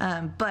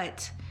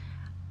 But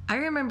I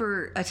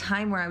remember a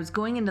time where I was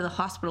going into the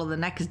hospital the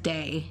next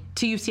day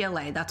to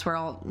UCLA. That's where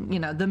all,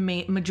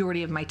 the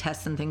majority of my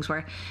tests and things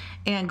were.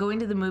 And going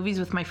to the movies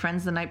with my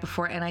friends the night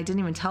before, and I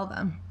didn't even tell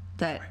them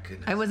that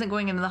I wasn't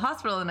going into the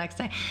hospital the next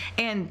day.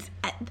 And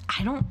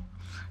I don't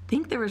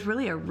think there was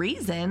really a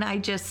reason.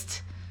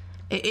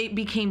 It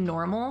became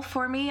normal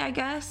for me, I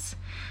guess.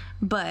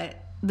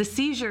 But the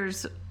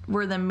seizures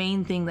were the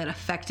main thing that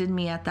affected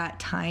me at that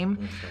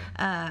time.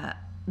 Okay.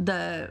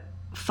 The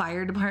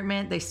fire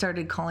department, they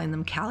started calling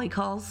them Cali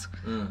calls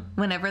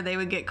whenever they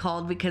would get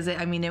called, because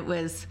it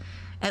was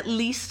at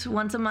least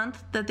once a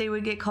month that they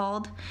would get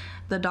called.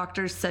 The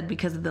doctors said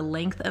because of the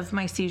length of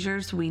my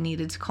seizures, we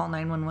needed to call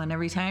 911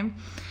 every time.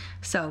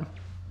 So,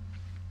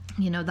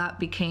 that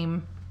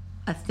became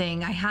a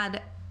thing. I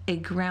had a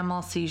grand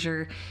mal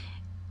seizure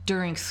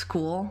during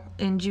school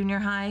in junior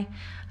high.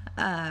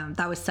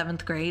 That was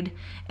 7th grade,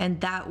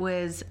 and that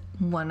was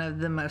one of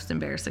the most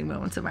embarrassing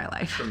moments of my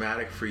life.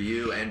 Traumatic for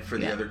you and for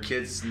the other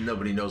kids.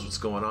 Nobody knows what's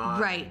going on.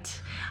 Right.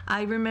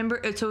 I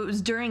remember, so it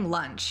was during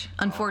lunch.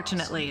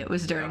 Unfortunately, It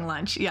was during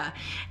lunch. Yeah.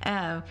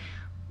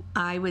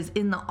 I was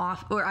in the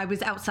I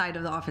was outside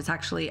of the office,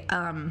 actually.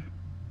 On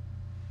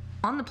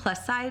the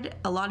plus side,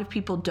 a lot of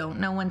people don't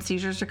know when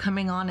seizures are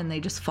coming on, and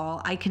they just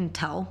fall. I can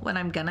tell when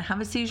I'm gonna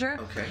have a seizure.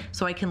 Okay.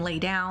 So I can lay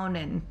down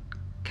and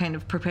kind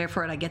of prepare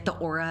for it. I get the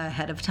aura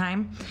ahead of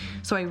time.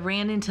 So I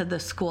ran into the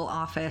school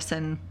office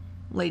and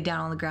laid down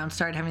on the ground,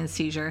 started having the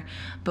seizure.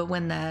 But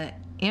when the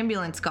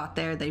ambulance got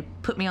there, they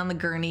put me on the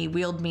gurney,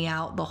 wheeled me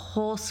out. The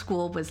whole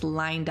school was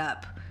lined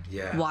up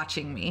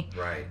watching me.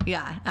 Right.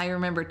 Yeah. I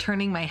remember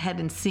turning my head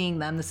and seeing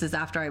them. This is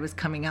after I was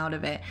coming out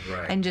of it.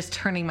 Right. And just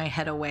turning my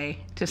head away.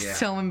 Just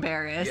so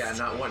embarrassed. Yeah,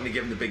 not wanting to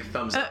give them the big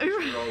thumbs up and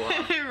roll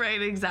off.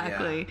 Right,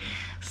 exactly. Yeah.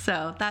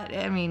 So that,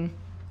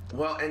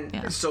 Well,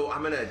 and so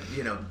I'm going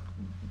to,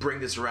 bring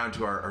this around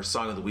to our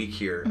song of the week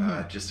here,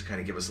 just to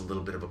kind of give us a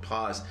little bit of a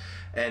pause.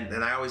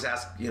 And I always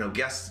ask,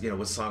 guests,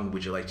 what song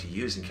would you like to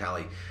use? And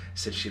Callie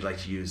said she'd like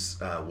to use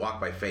Walk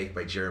by Faith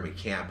by Jeremy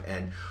Camp.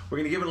 And we're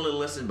going to give it a little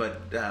listen,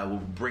 but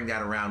we'll bring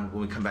that around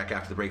when we come back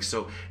after the break.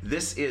 So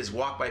this is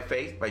Walk by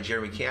Faith by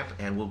Jeremy Camp,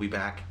 and we'll be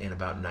back in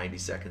about 90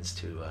 seconds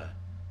to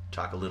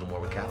talk a little more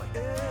with Callie.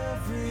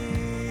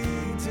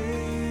 Every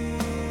day.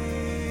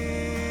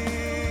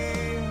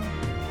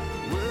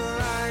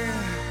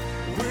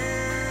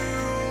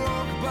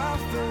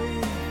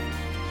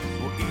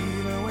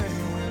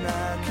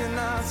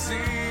 Cannot see,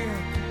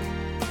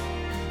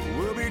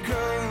 well,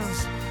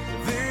 because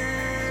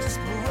this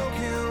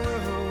broken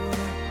road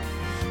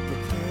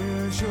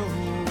prepares your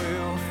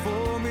will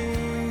for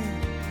me.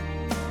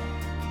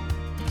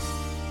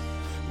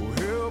 Well,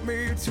 help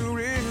me to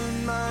rid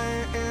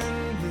my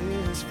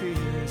endless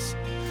fears.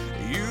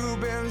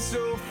 You've been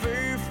so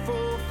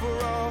faithful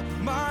for all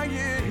my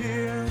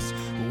years.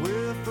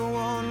 With the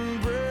one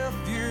breath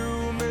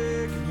you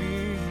make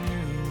me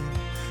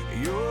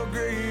new. Your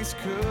grace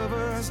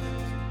covers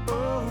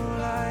all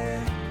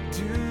I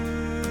do.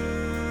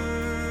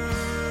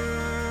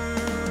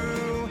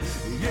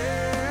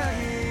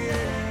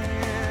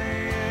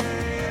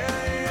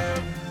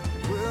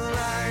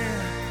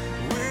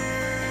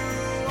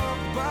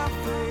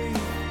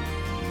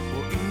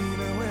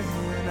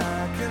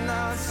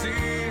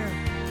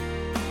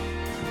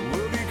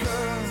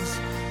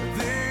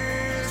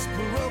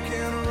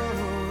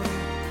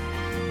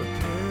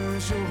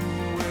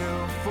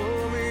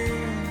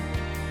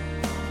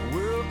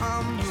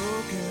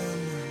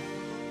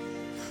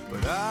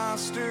 but I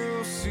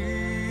still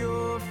see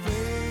your face.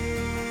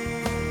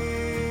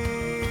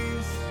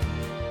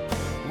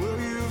 Well,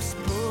 you've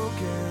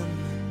spoken,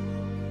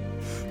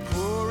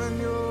 pouring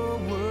your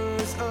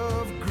words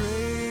of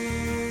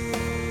grace.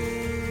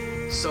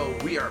 So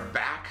we are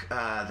back.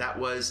 That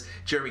was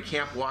Jeremy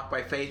Camp, Walk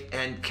by Faith.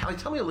 And Callie,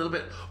 tell me a little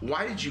bit,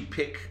 why did you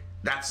pick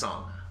that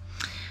song?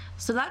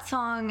 So that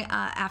song,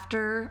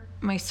 after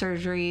my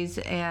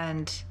surgeries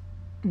and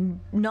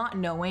not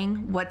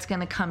knowing what's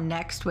going to come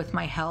next with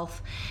my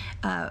health,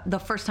 the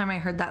first time I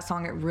heard that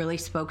song, it really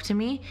spoke to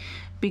me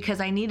because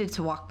I needed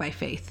to walk by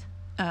faith.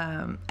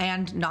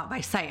 And not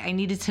by sight. I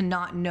needed to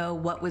not know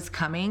what was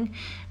coming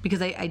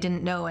because I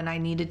didn't know, and I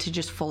needed to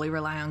just fully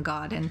rely on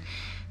God.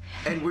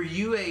 And were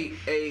you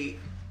a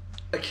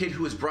kid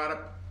who was brought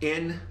up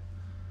in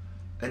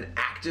an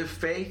active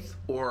faith,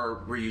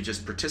 or were you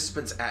just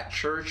participants at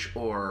church,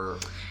 or?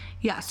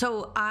 Yeah,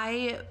 so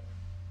I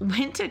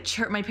went to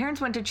church. My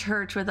parents went to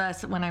church with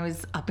us when I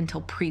was up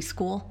until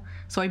preschool.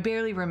 So I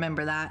barely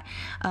remember that.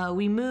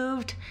 We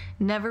moved,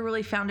 never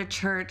really found a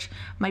church.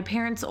 My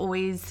parents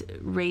always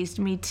raised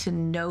me to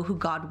know who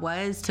God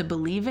was, to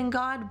believe in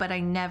God, but I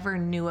never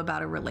knew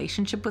about a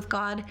relationship with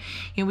God.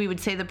 You know, we would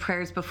say the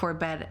prayers before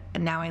bed,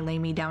 and now I lay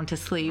me down to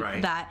sleep.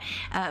 Right.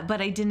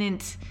 But I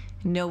didn't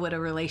know what a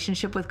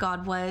relationship with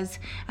God was.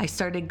 I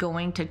started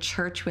going to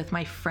church with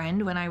my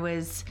friend when I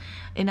was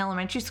in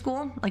elementary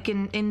school, like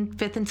in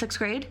 5th and 6th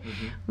grade,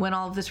 when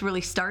all of this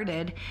really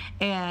started,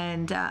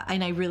 and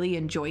I really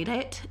enjoyed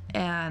it.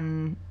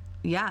 And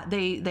yeah,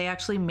 they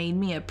actually made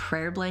me a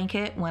prayer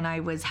blanket when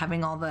I was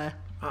having all the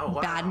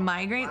bad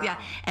migraines. Wow.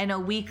 Yeah, and a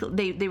week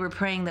they were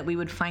praying that we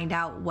would find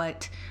out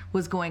what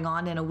was going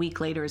on, and a week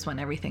later is when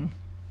everything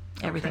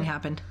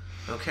happened.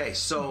 Okay,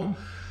 so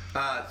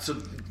so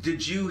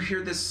did you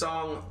hear this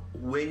song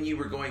when you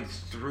were going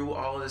through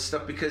all of this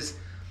stuff? Because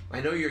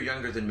I know you're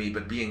younger than me,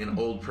 but being an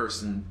old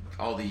person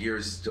all the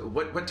years,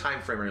 what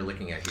time frame are you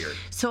looking at here?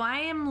 So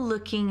I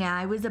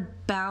was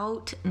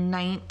about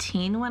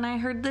 19 when I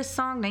heard this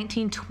song,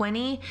 19,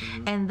 20,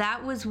 and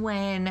that was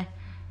when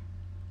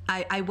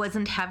I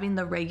wasn't having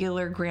the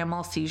regular grand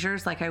mal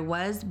seizures like I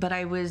was, but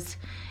I was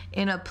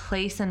in a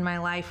place in my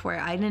life where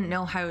I didn't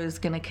know how I was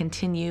going to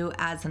continue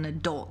as an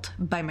adult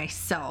by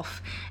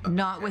myself,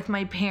 not with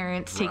my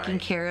parents taking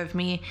care of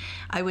me.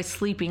 I was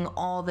sleeping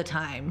all the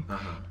time.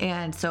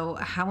 And so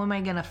how am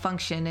I going to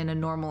function in a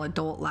normal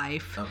adult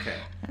life? Okay.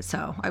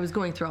 So I was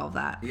going through all of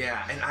that.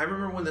 Yeah, and I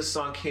remember when this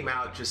song came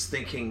out just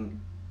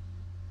thinking,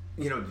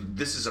 you know,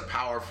 this is a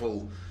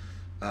powerful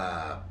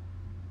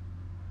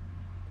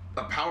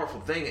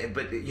thing,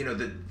 but you know,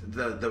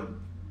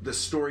 the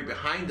story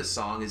behind the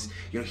song is,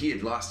 you know, he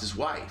had lost his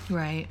wife,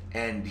 right,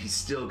 and he's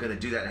still going to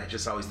do that. And I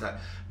just always thought,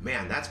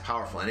 man, that's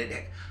powerful. And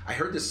I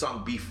heard this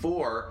song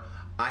before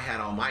I had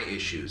all my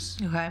issues,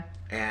 okay,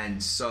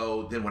 and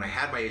so then when I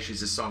had my issues,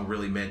 this song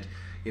really meant,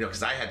 you know,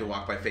 because I had to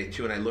walk by faith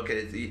too. And I look at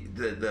it,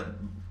 the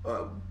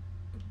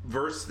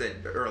verse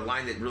or a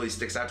line that really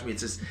sticks out to me.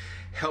 It says,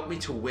 "Help me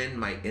to win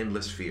my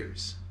endless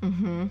fears."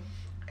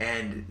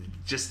 And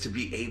just to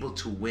be able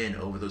to win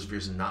over those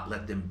fears and not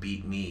let them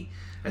beat me.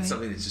 That's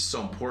something that's just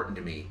so important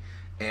to me.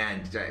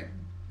 And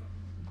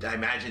I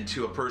imagine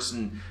to a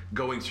person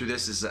going through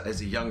this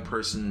as a young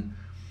person,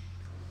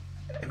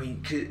 I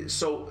mean,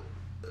 so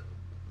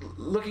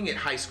looking at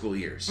high school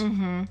years,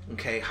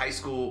 okay, high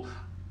school,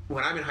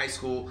 when I'm in high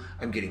school,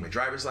 I'm getting my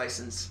driver's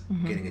license,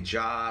 getting a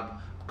job,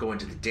 going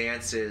to the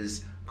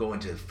dances, going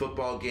to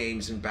football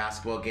games and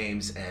basketball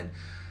games, and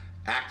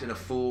acting a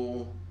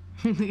fool.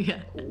 Yeah.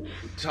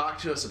 Talk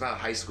to us about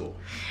high school.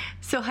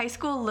 So high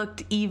school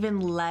looked even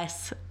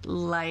less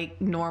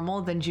like normal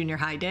than junior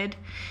high did.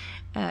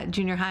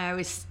 Junior high, I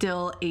was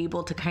still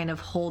able to kind of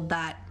hold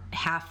that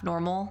half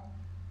normal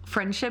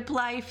friendship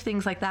life,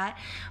 things like that.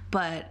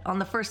 But on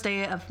the first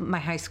day of my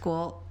high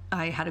school,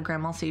 I had a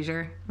grand mal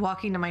seizure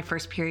walking to my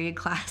first period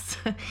class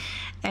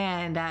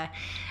and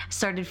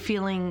started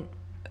feeling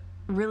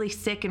really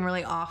sick and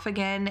really off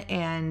again,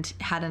 and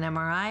had an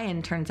MRI,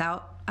 and turns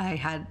out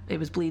it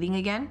was bleeding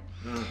again.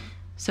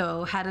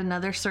 So had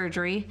another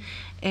surgery,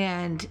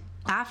 and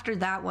after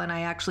that one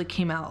I actually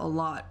came out a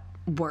lot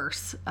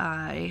worse.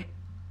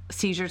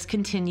 Seizures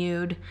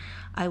continued.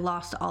 I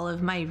lost all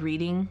of my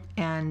reading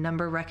and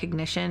number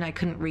recognition. I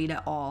couldn't read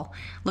at all.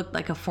 Looked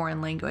like a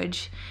foreign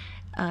language,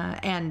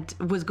 and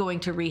was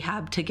going to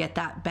rehab to get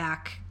that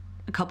back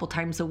a couple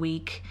times a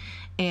week.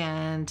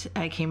 And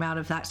I came out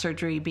of that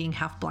surgery being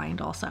half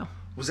blind also.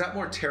 Was that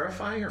more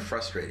terrifying or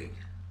frustrating?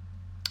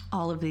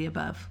 All of the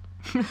above.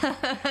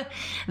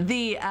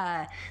 The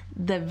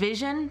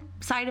vision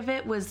side of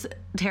it was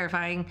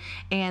terrifying,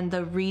 and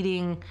the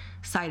reading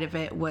side of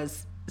it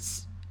was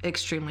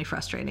extremely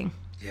frustrating.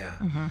 Yeah.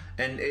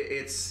 And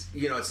it's,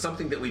 you know, it's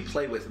something that we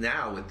play with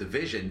now with the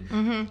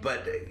vision.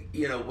 But,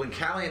 you know, when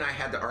Callie and I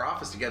had our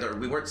office together,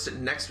 we weren't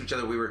sitting next to each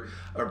other.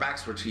 Our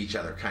backs were to each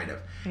other, kind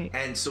of. Right.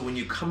 And so when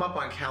you come up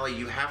on Callie,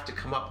 you have to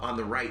come up on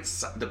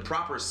the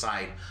proper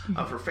side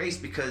of her face,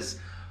 because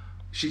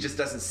she just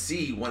doesn't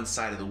see one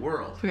side of the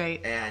world.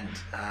 Right. And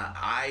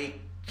I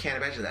can't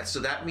imagine that. So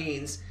that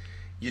means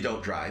you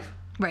don't drive,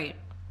 Right.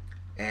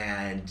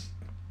 and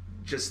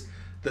just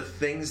the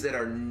things that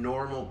are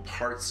normal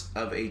parts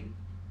of a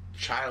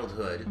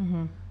childhood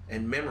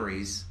and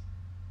memories,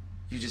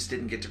 you just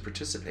didn't get to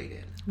participate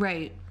in.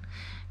 Right.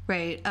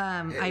 Right.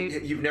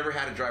 You've never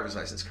had a driver's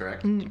license,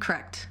 correct?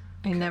 Correct.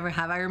 I never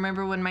have. I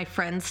remember when my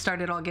friends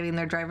started all getting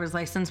their driver's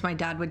license, my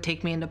dad would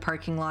take me into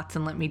parking lots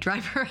and let me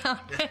drive around.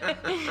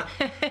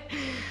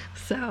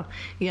 So,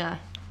 yeah.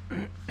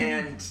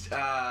 And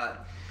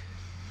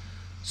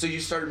so you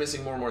started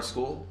missing more and more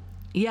school?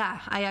 Yeah,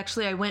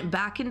 I went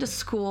back into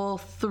school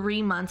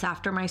 3 months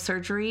after my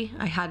surgery.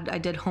 I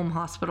did home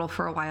hospital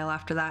for a while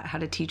after that.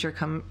 Had a teacher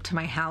come to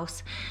my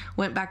house.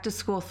 Went back to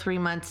school 3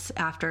 months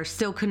after.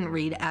 Still couldn't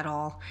read at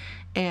all.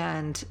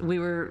 And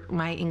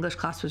my English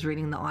class was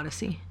reading the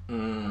Odyssey,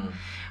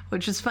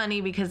 which was funny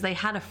because they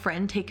had a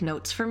friend take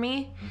notes for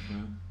me,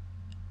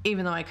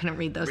 even though I couldn't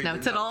read those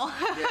notes at all.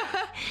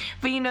 Yeah.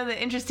 But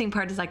the interesting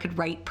part is I could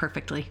write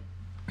perfectly.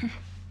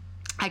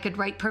 I could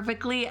write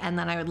perfectly, and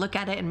then I would look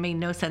at it and it made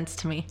no sense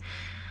to me.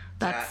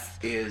 That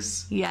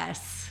is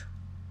yes.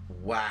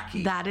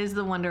 wacky. That is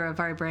the wonder of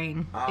our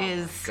brain. Oh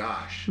is my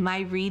gosh.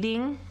 My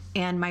reading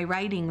and my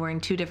writing were in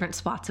two different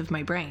spots of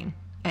my brain.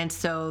 And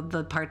so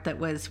the part that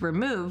was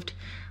removed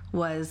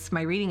was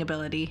my reading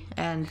ability,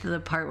 and the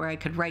part where I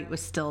could write was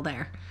still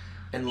there.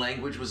 And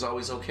language was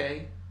always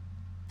okay?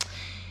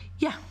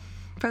 Yeah,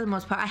 for the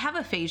most part. I have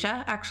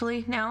aphasia,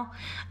 actually, now.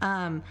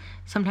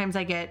 Sometimes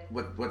I get...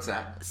 What's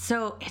that?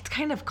 So it's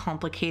kind of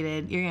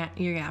complicated. You're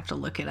gonna have to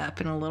look it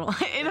up in a little...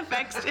 It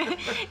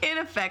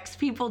affects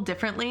people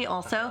differently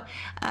also.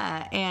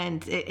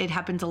 And it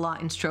happens a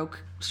lot in stroke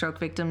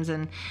victims.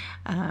 And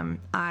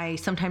I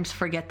sometimes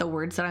forget the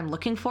words that I'm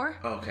looking for.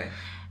 Oh, okay.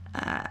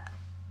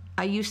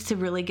 I used to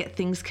really get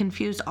things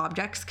confused,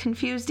 objects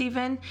confused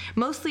even.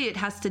 Mostly it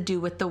has to do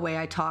with the way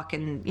I talk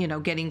and,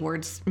 getting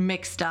words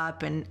mixed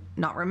up and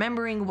not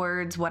remembering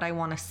words, what I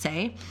want to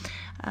say.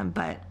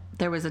 But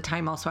there was a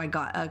time also I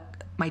got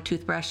my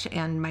toothbrush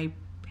and my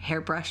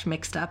hairbrush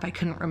mixed up. I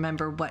couldn't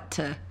remember what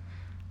to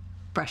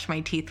brush my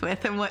teeth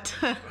with and what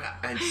to...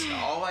 And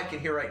all I can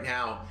hear right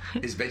now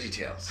is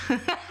VeggieTales.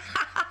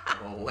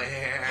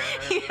 Where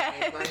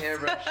Yes. my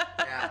hairbrush?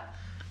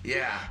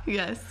 Yeah.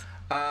 Yes.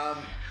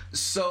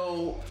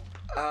 So,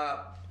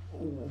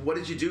 what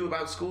did you do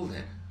about school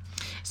then?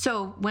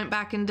 So went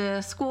back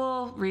into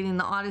school, reading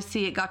the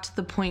Odyssey. It got to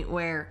the point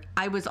where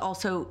I was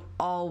also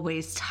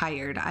always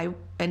tired. I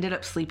ended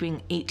up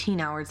sleeping 18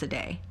 hours a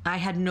day. I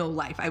had no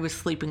life. I was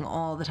sleeping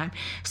all the time.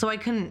 So I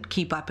couldn't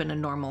keep up in a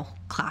normal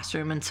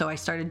classroom. And so I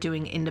started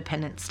doing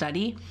independent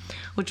study,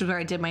 which was where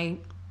I did my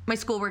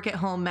schoolwork at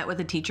home, met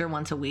with a teacher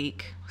once a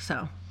week.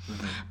 So...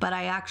 But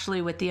I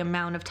actually, with the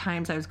amount of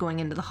times I was going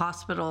into the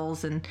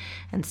hospitals and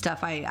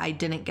stuff, I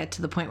didn't get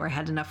to the point where I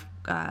had enough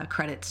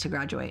credits to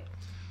graduate.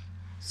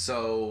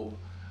 So,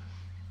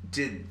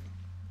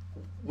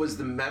 was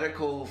the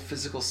medical,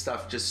 physical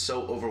stuff just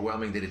so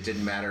overwhelming that it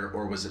didn't matter?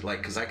 Or was it like,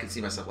 because I could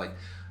see myself like,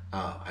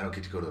 I don't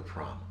get to go to the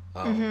prom.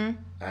 I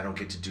don't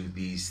get to do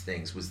these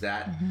things. Was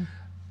that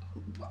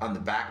on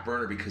the back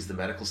burner because the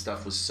medical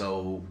stuff was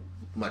so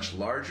much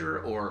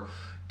larger? Or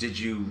did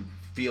you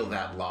feel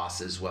that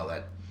loss as well?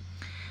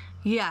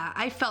 Yeah,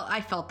 I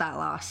felt that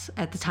loss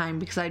at the time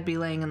because I'd be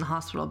laying in the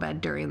hospital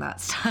bed during that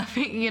stuff,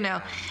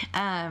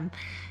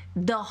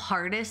 The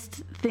hardest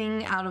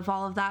thing out of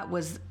all of that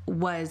was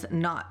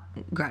not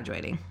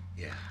graduating.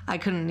 Yeah. I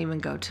couldn't even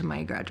go to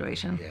my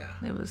graduation. Yeah.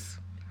 It was,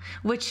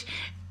 which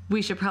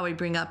we should probably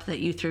bring up that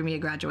you threw me a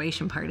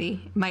graduation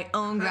party, my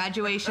own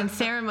graduation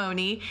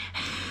ceremony.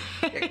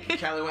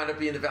 Callie wound up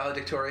being the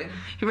valedictorian.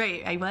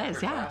 Right, I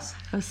was, yeah. Class.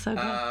 It was so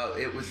good.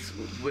 It was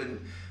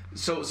when...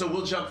 So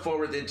we'll jump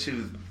forward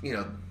into,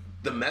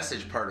 the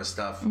message part of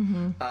stuff.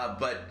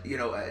 But,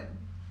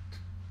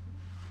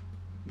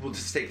 we'll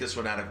just take this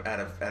one out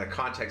of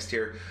context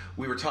here.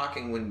 We were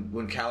talking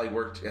when Callie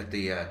worked at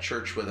the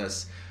church with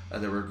us.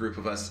 There were a group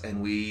of us,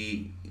 and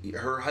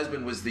her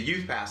husband was the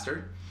youth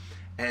pastor.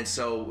 And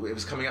so it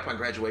was coming up on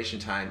graduation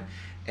time,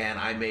 and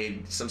I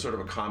made some sort of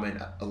a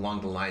comment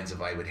along the lines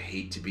of I would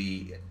hate to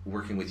be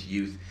working with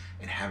youth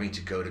and having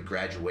to go to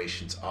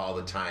graduations all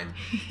the time.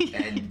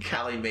 And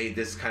Callie made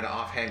this kind of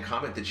offhand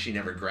comment that she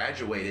never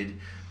graduated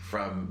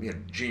from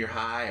junior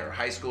high or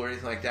high school or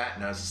anything like that.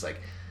 And I was just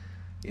like,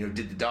 did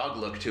the dog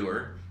look to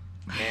her?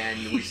 And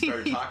we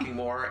started talking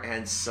more,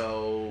 and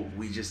so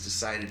we just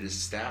decided as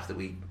staff that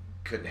we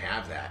couldn't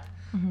have that.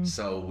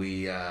 So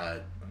we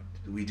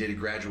did a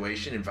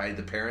graduation, invited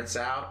the parents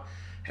out,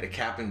 had a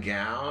cap and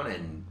gown,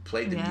 and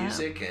played the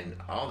music and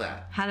all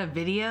that. Had a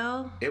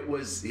video. It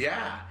was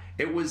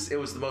It was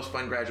the most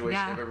fun graduation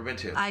I've ever been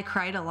to. I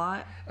cried a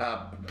lot.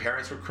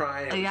 Parents were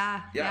crying.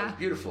 It was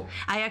beautiful.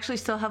 I actually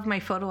still have my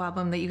photo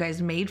album that you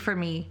guys made for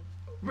me.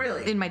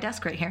 Really? In my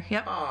desk right here.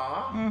 Yep.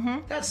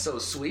 Aw, that's so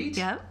sweet.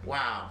 Yep.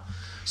 Wow.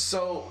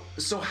 So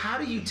how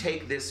do you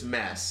take this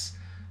mess?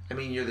 I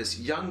mean, you're this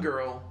young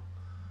girl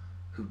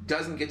who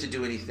doesn't get to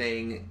do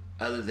anything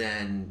other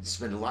than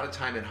spend a lot of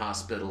time in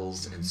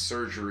hospitals and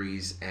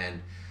surgeries.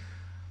 And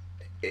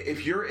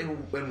if you're in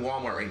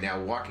Walmart right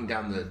now, walking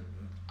down the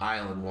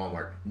aisle in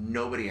Walmart,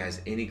 nobody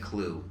has any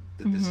clue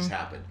that this has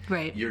happened.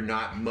 Right. You're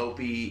not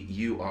mopey.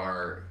 You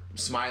are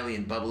smiley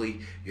and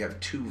bubbly. You have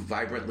 2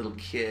 vibrant little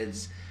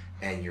kids,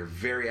 and you're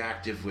very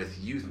active with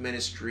youth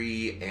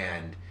ministry.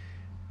 And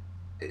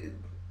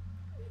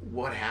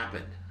what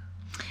happened?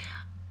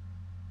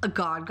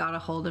 God got a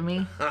hold of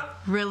me.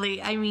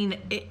 Really, I mean,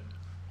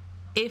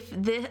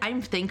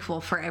 I'm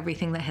thankful for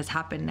everything that has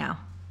happened now.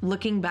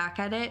 Looking back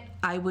at it,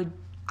 I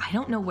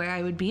don't know where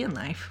I would be in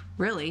life,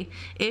 really,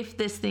 if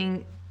this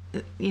thing,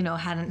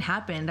 hadn't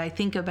happened. I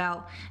think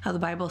about how the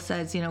Bible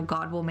says,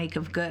 God will make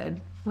of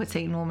good what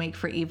Satan will make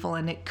for evil,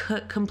 and it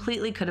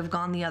completely could have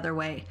gone the other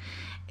way.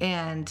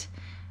 And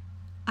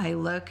I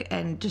look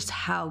and just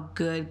how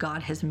good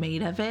God has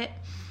made of it.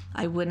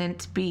 I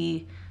wouldn't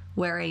be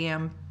where I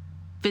am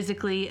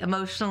physically,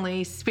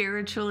 emotionally,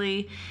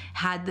 spiritually,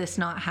 had this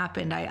not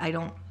happened. I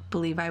don't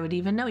believe I would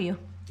even know you.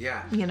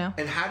 Yeah.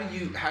 And how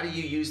do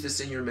you use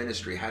this in your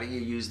ministry? How do you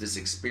use this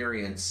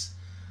experience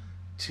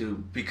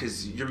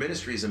because your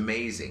ministry is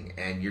amazing,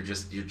 and you're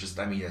just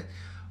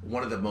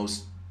one of the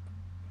most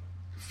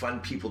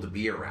fun people to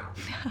be around.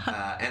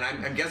 And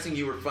I'm guessing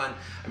you were fun.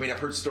 I mean, I've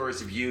heard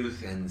stories of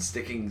youth and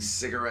sticking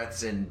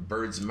cigarettes in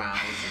birds' mouths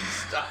and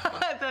stuff.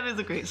 That is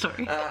a great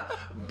story.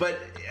 But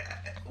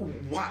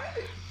why?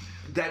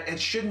 That it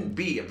shouldn't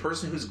be. A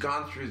person who's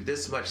gone through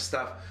this much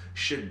stuff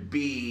should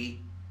be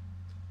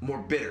more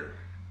bitter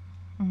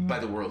by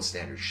the world's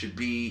standards, should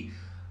be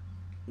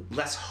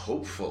less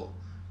hopeful,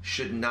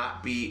 should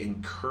not be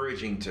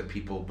encouraging to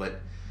people.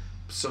 But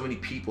so many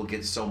people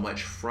get so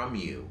much from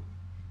you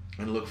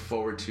and look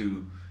forward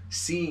to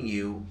seeing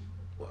you.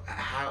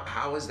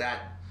 How is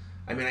that?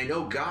 I mean, I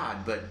know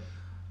God, but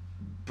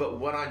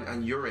what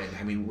on your end?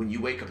 I mean, when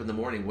you wake up in the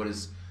morning, what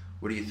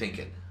are you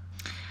thinking?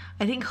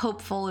 I think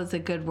hopeful is a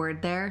good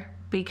word there,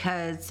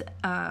 because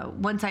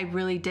once I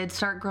really did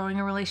start growing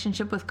a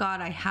relationship with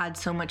God, I had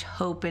so much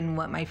hope in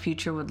what my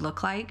future would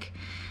look like.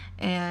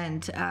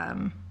 And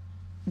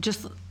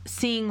just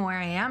seeing where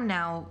I am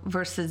now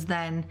versus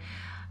then,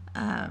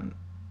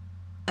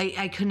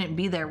 I couldn't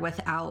be there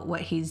without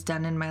what he's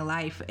done in my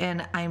life.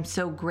 And I'm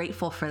so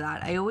grateful for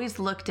that. I always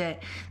looked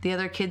at the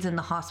other kids in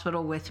the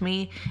hospital with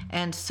me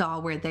and saw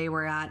where they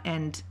were at.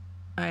 And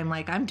I'm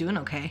like, I'm doing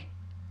okay.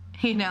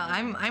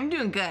 I'm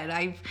doing good.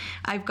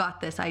 I've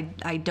got this. I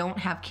don't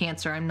have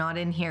cancer. I'm not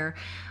in here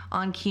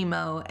on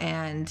chemo.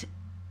 And,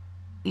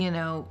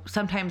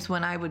 sometimes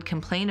when I would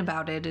complain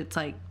about it, it's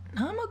like,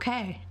 no, I'm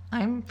okay.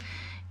 And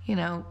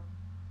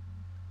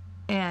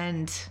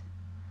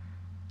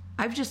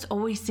I've just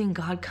always seen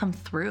God come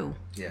through.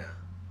 Yeah.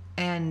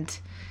 And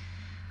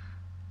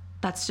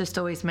that's just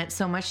always meant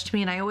so much to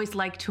me. And I always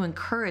like to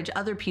encourage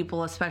other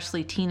people,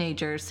 especially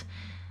teenagers,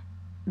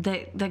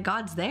 that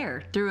God's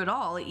there through it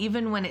all.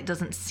 Even when it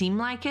doesn't seem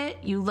like it,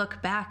 you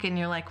look back and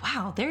you're like,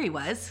 wow, there he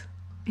was.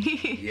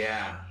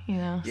 Yeah.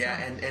 Yeah. So.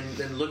 And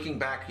then looking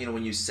back,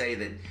 when you say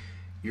that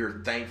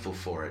you're thankful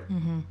for it,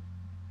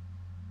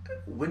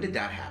 when did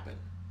that happen?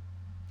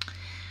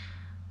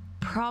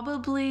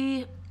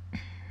 Probably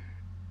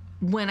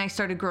when I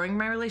started growing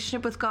my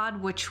relationship with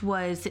God, which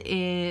was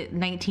in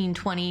 19,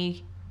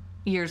 20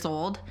 years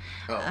old.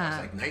 Oh, I was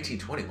like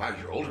 1920. Wow,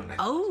 you're older than that.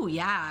 Oh,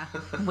 yeah.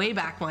 Way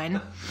back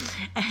when.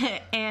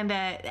 And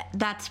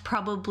that's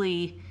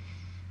probably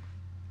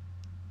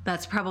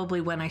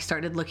when I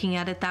started looking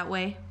at it that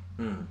way.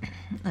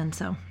 And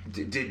so.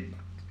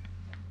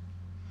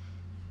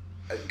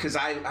 Because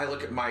I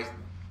look at my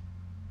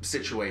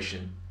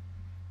situation,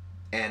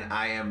 and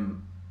I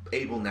am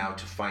able now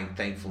to find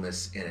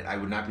thankfulness in it. I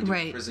would not be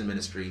doing prison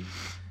ministry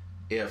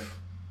if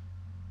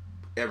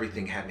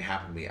everything hadn't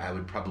happened to me. I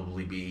would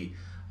probably be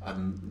a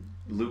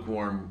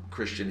lukewarm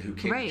Christian who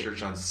came to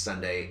church on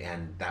Sunday,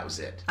 and that was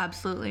it.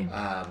 Absolutely.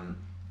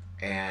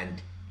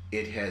 And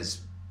it's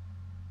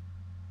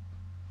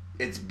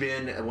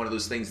been one of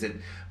those things that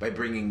by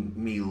bringing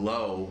me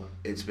low,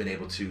 it's been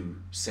able to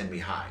send me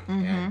high.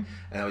 And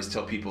I always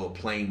tell people a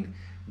plane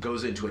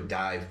goes into a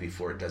dive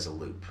before it does a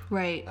loop.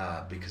 Right.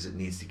 Because it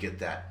needs to get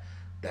that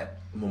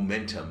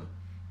momentum.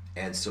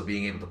 And so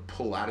being able to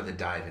pull out of the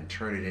dive and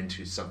turn it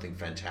into something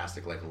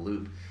fantastic like a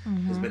loop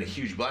has been a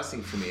huge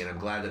blessing for me, and I'm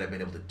glad that I've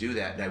been able to do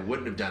that. And I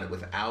wouldn't have done it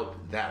without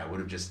that. I would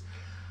have just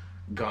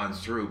gone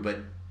through. But,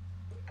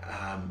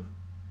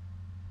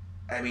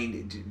 I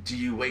mean, do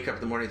you wake up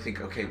in the morning and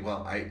think, okay,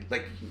 well,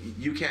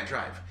 you can't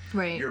drive.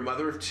 Right. You're a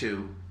mother of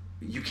 2.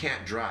 You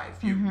can't drive.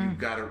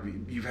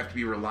 You have to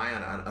be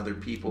reliant on other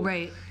people.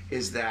 Right.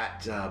 Is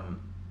that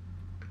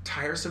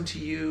tiresome to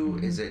you?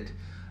 Is it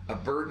a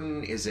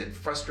burden? Is it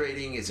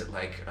frustrating? Is it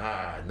like,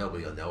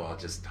 nobody will know, I'll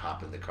just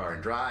hop in the car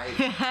and drive?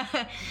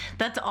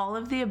 That's all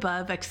of the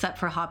above except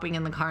for hopping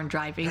in the car and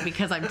driving,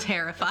 because I'm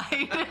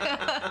terrified.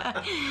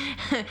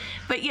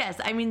 But yes,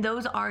 I mean,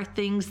 those are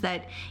things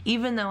that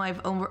even though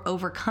I've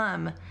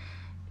overcome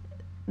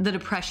the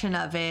depression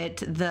of it,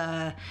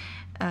 the,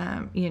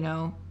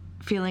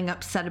 feeling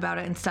upset about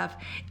it and stuff,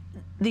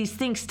 these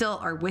things still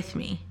are with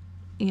me.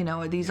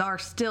 These are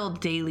still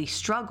daily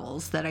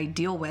struggles that I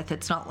deal with.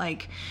 It's not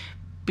like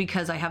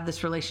because I have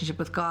this relationship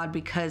with God,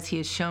 because he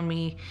has shown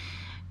me,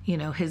 you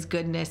know, his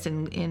goodness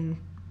and in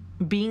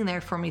being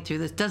there for me through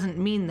this, doesn't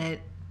mean that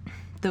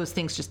those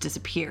things just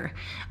disappear.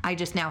 I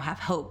just now have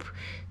hope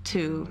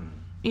to,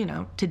 you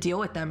know, to deal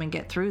with them and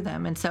get through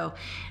them. And so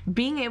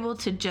being able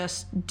to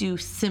just do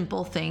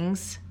simple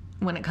things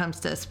when it comes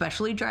to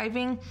especially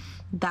driving,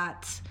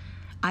 that's,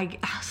 I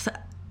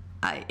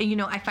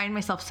find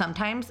myself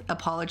sometimes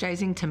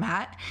apologizing to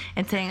Matt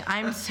and saying,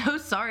 I'm so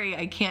sorry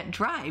I can't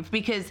drive,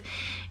 because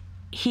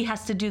he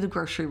has to do the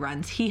grocery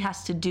runs. He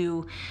has to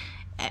do,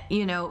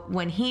 you know,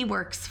 when he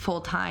works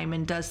full time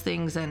and does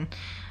things. And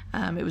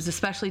it was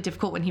especially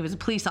difficult when he was a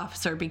police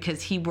officer,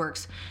 because he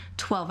works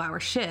 12-hour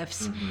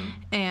shifts.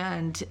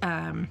 And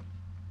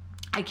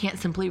I can't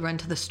simply run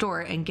to the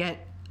store and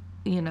get,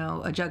 you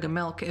know, a jug of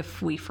milk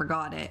if we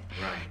forgot it.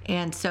 Right.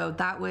 And so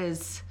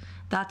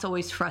that's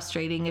always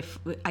frustrating if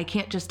I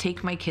can't just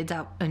take my kids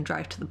out and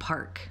drive to the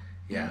park.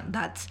 Yeah.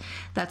 That's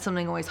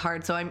something always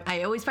hard. So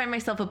I always find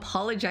myself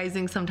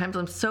apologizing sometimes.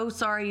 I'm so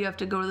sorry you have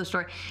to go to the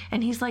store.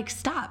 And he's like,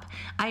 stop.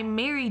 I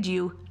married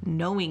you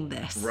knowing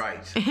this.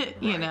 Right.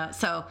 You know,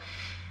 so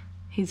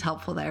he's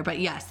helpful there. But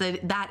yes,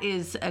 that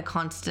is a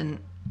constant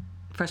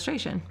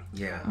frustration.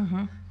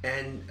 Yeah.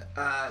 And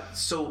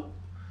so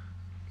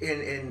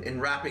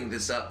in wrapping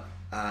this up,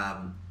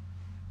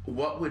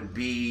 what would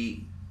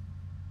be,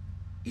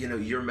 you know,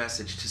 your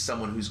message to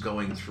someone who's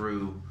going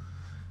through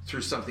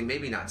something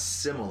maybe not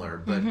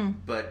similar,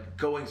 but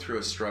going through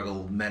a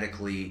struggle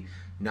medically,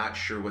 not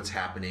sure what's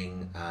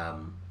happening?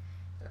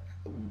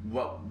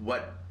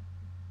 What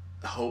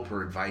hope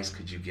or advice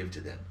could you give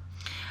to them?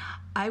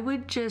 I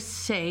would just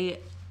say,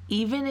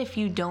 even if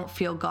you don't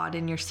feel God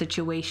in your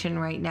situation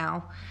right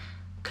now,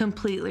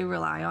 completely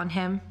rely on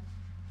him.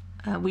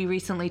 We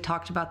recently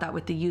talked about that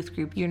with the youth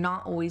group. You're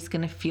not always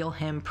going to feel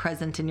him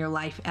present in your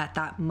life at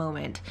that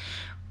moment.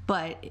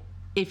 But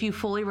if you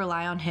fully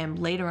rely on him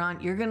later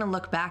on, you're going to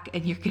look back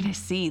and you're going to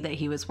see that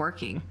he was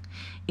working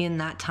in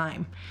that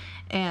time.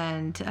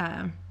 And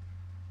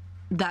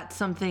that's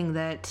something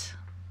that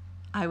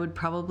I would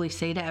probably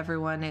say to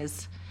everyone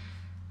is,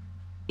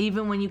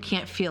 even when you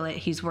can't feel it,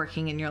 he's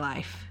working in your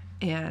life.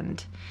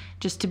 And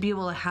just to be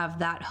able to have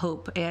that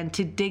hope and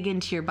to dig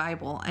into your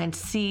Bible and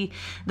see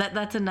that,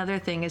 that's another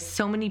thing, is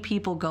so many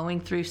people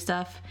going through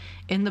stuff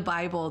in the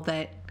Bible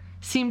that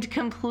seemed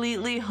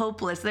completely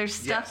hopeless. There's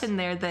stuff in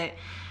there that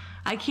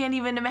I can't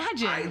even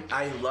imagine.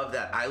 I love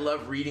that. I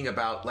love reading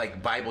about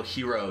like Bible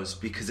heroes,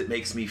 because it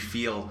makes me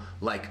feel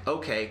like,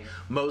 okay,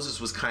 Moses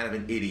was kind of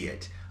an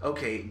idiot.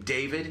 Okay,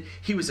 David,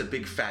 he was a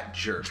big fat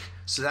jerk.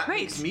 So that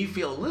makes me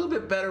feel a little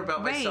bit better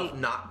about myself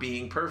not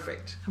being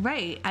perfect.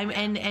 Right.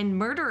 And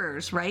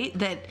murderers, right?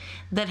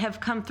 That have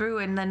come through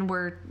and then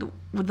were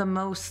the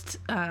most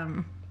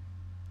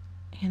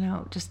you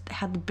know, just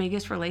had the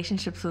biggest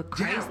relationships with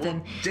Christ. Yeah, well,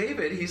 and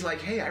David, he's like,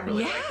 hey, I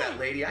really like that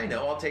lady. I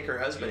know. I'll take her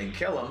husband and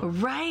kill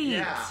him. Right.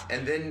 Yeah.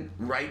 And then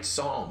write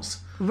Psalms.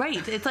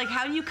 Right. It's like,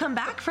 how do you come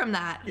back from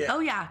that? Yeah.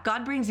 Oh, yeah.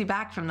 God brings you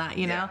back from that,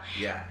 you know?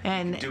 Yeah.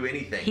 And he can do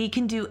anything. He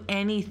can do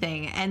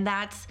anything. And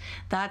that's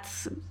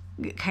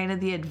kind of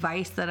the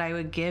advice that I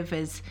would give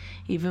is,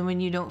 even when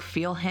you don't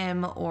feel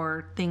him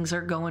or things are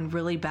going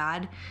really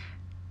bad,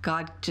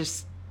 God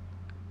just,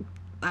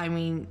 I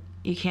mean,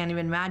 you can't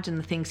even imagine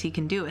the things he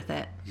can do with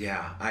it.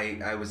 Yeah,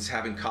 I was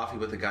having coffee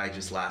with a guy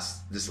this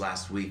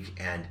last week,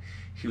 and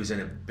he was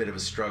in a bit of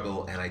a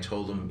struggle, and I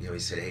told him, you know, he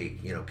said, hey,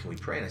 you know, can we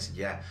pray? And I said,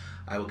 yeah,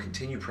 I will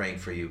continue praying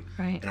for you,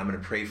 and I'm going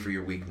to pray for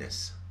your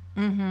weakness.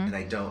 And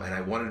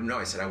I wanted to know,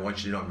 I said, I want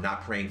you to know I'm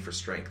not praying for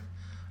strength.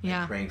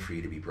 I'm praying for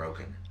you to be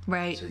broken.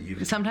 Right. So you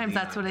can sometimes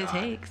that's what it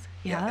takes.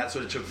 Yeah, that's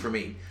what it took for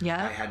me.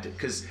 Yeah. I had to,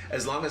 because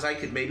as long as I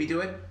could maybe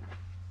do it,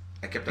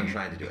 I kept on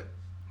trying to do it.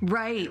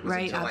 Right,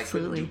 Until absolutely. I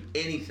couldn't do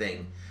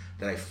anything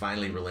that I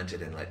finally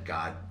relented and let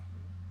God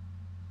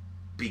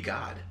be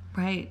God.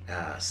 Right.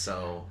 I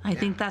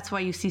think that's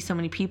why you see so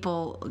many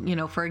people, you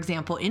know, for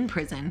example, in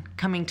prison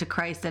coming to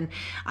Christ. And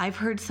I've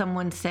heard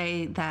someone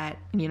say that,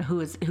 you know, who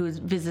has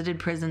visited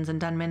prisons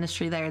and done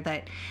ministry there,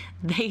 that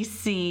they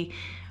see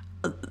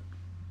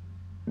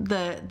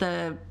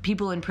the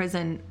people in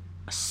prison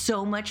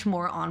so much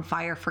more on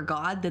fire for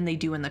God than they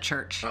do in the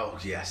church. Oh,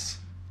 yes.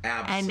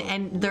 Absolutely.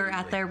 And they're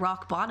at their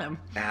rock bottom.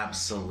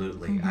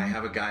 Absolutely. I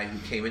have a guy who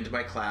came into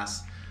my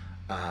class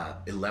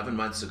 11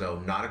 months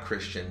ago, not a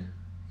Christian.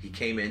 He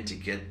came in to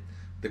get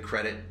the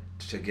credit,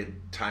 to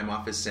get time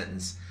off his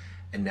sentence,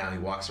 and now he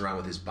walks around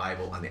with his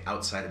Bible on the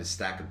outside of his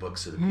stack of books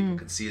so that people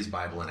can see his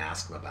Bible and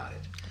ask him about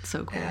it. It's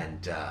so cool.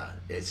 And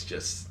it's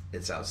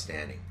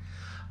outstanding.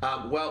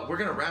 Well, we're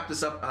going to wrap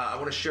this up. I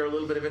want to share a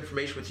little bit of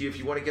information with you. If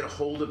you want to get a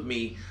hold of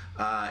me,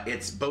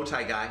 it's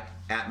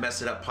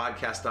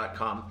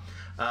bowtieguy@messituppodcast.com.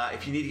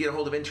 If you need to get a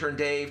hold of Intern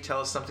Dave,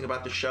 tell us something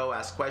about the show,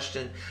 ask a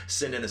question,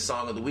 send in a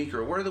song of the week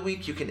or a word of the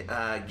week, you can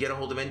get a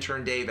hold of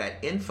Intern Dave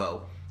at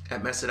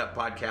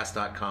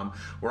info@messituppodcast.com.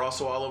 We're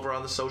also all over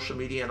on the social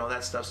media and all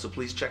that stuff, so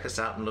please check us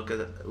out and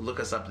look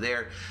us up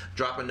there.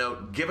 Drop a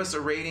note, give us a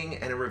rating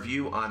and a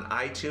review on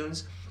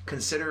iTunes.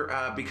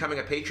 consider becoming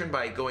a patron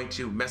by going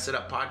to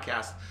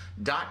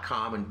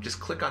messituppodcast.com and just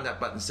click on that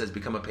button that says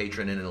become a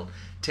patron, and it'll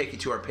take you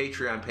to our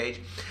Patreon page.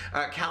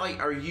 Callie,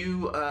 are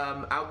you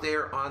out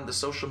there on the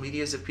social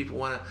medias if people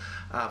want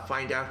to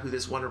find out who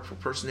this wonderful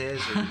person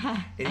is or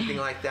anything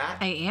like that?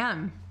 I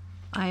am.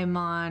 I'm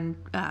on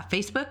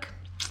Facebook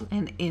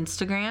and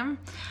Instagram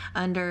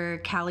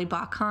under Callie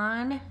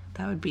Bachhan.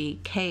 That would be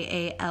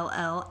Kallie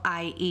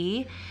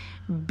Bockhahn.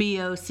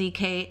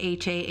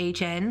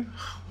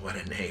 What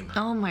a name.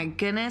 Oh my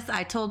goodness.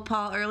 I told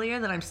Paul earlier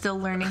that I'm still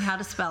learning how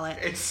to spell it.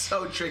 It's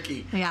so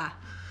tricky. Yeah.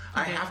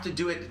 I have to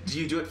do it. Do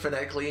you do it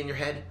phonetically in your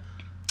head?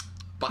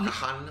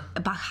 Bachhan?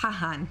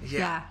 Bachhan.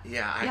 Yeah.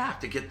 I have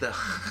to get the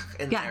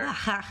in there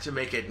to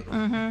make it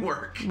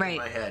work in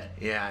my head.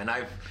 Yeah, and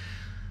I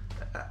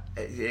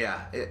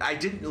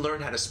didn't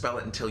learn how to spell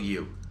it until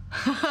you.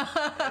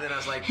 And then I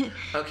was like,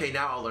 okay,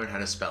 now I'll learn how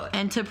to spell it.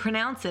 And to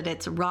pronounce it,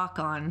 it's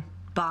rock-on,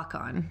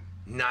 Bachon.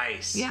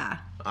 Nice. Yeah.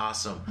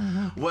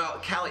 Awesome.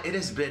 Well, Callie, it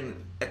has been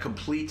a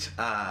complete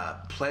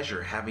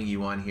pleasure having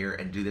you on here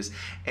and do this.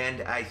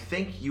 And I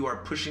think you are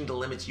pushing the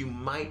limits. You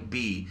might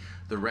be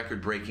the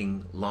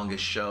record-breaking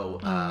longest show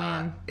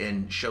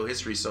in show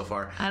history so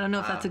far. I don't know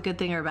if that's a good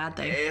thing or a bad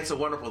thing. It's a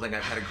wonderful thing.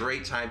 I've had a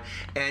great time.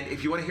 And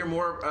if you want to hear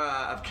more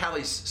of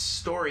Callie's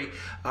story,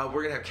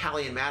 we're going to have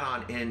Callie and Matt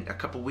on in a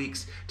couple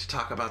weeks to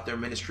talk about their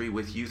ministry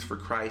with Youth for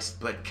Christ.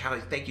 But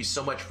Callie, thank you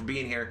so much for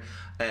being here.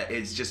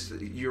 It's just,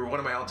 you're one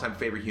of my all-time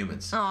favorite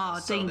humans. Oh,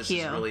 so thank you. This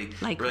is really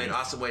an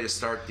awesome way to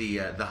start the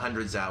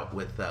hundreds out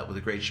with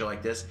a great show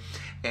like this.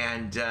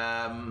 And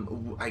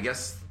I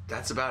guess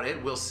that's about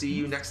it. We'll see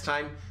you next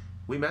time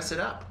we mess it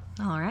up.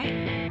 All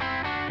right.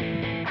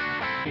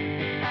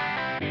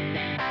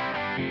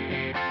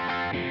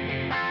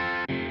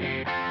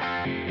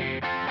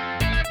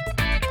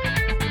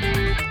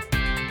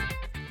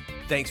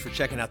 Thanks for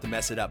checking out the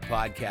Mess It Up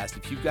podcast.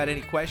 If you've got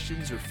any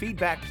questions or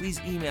feedback,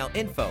 please email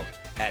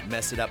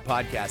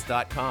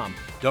info@messituppodcast.com.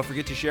 Don't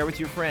forget to share with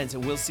your friends,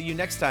 and we'll see you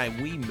next time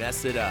we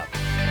mess it up.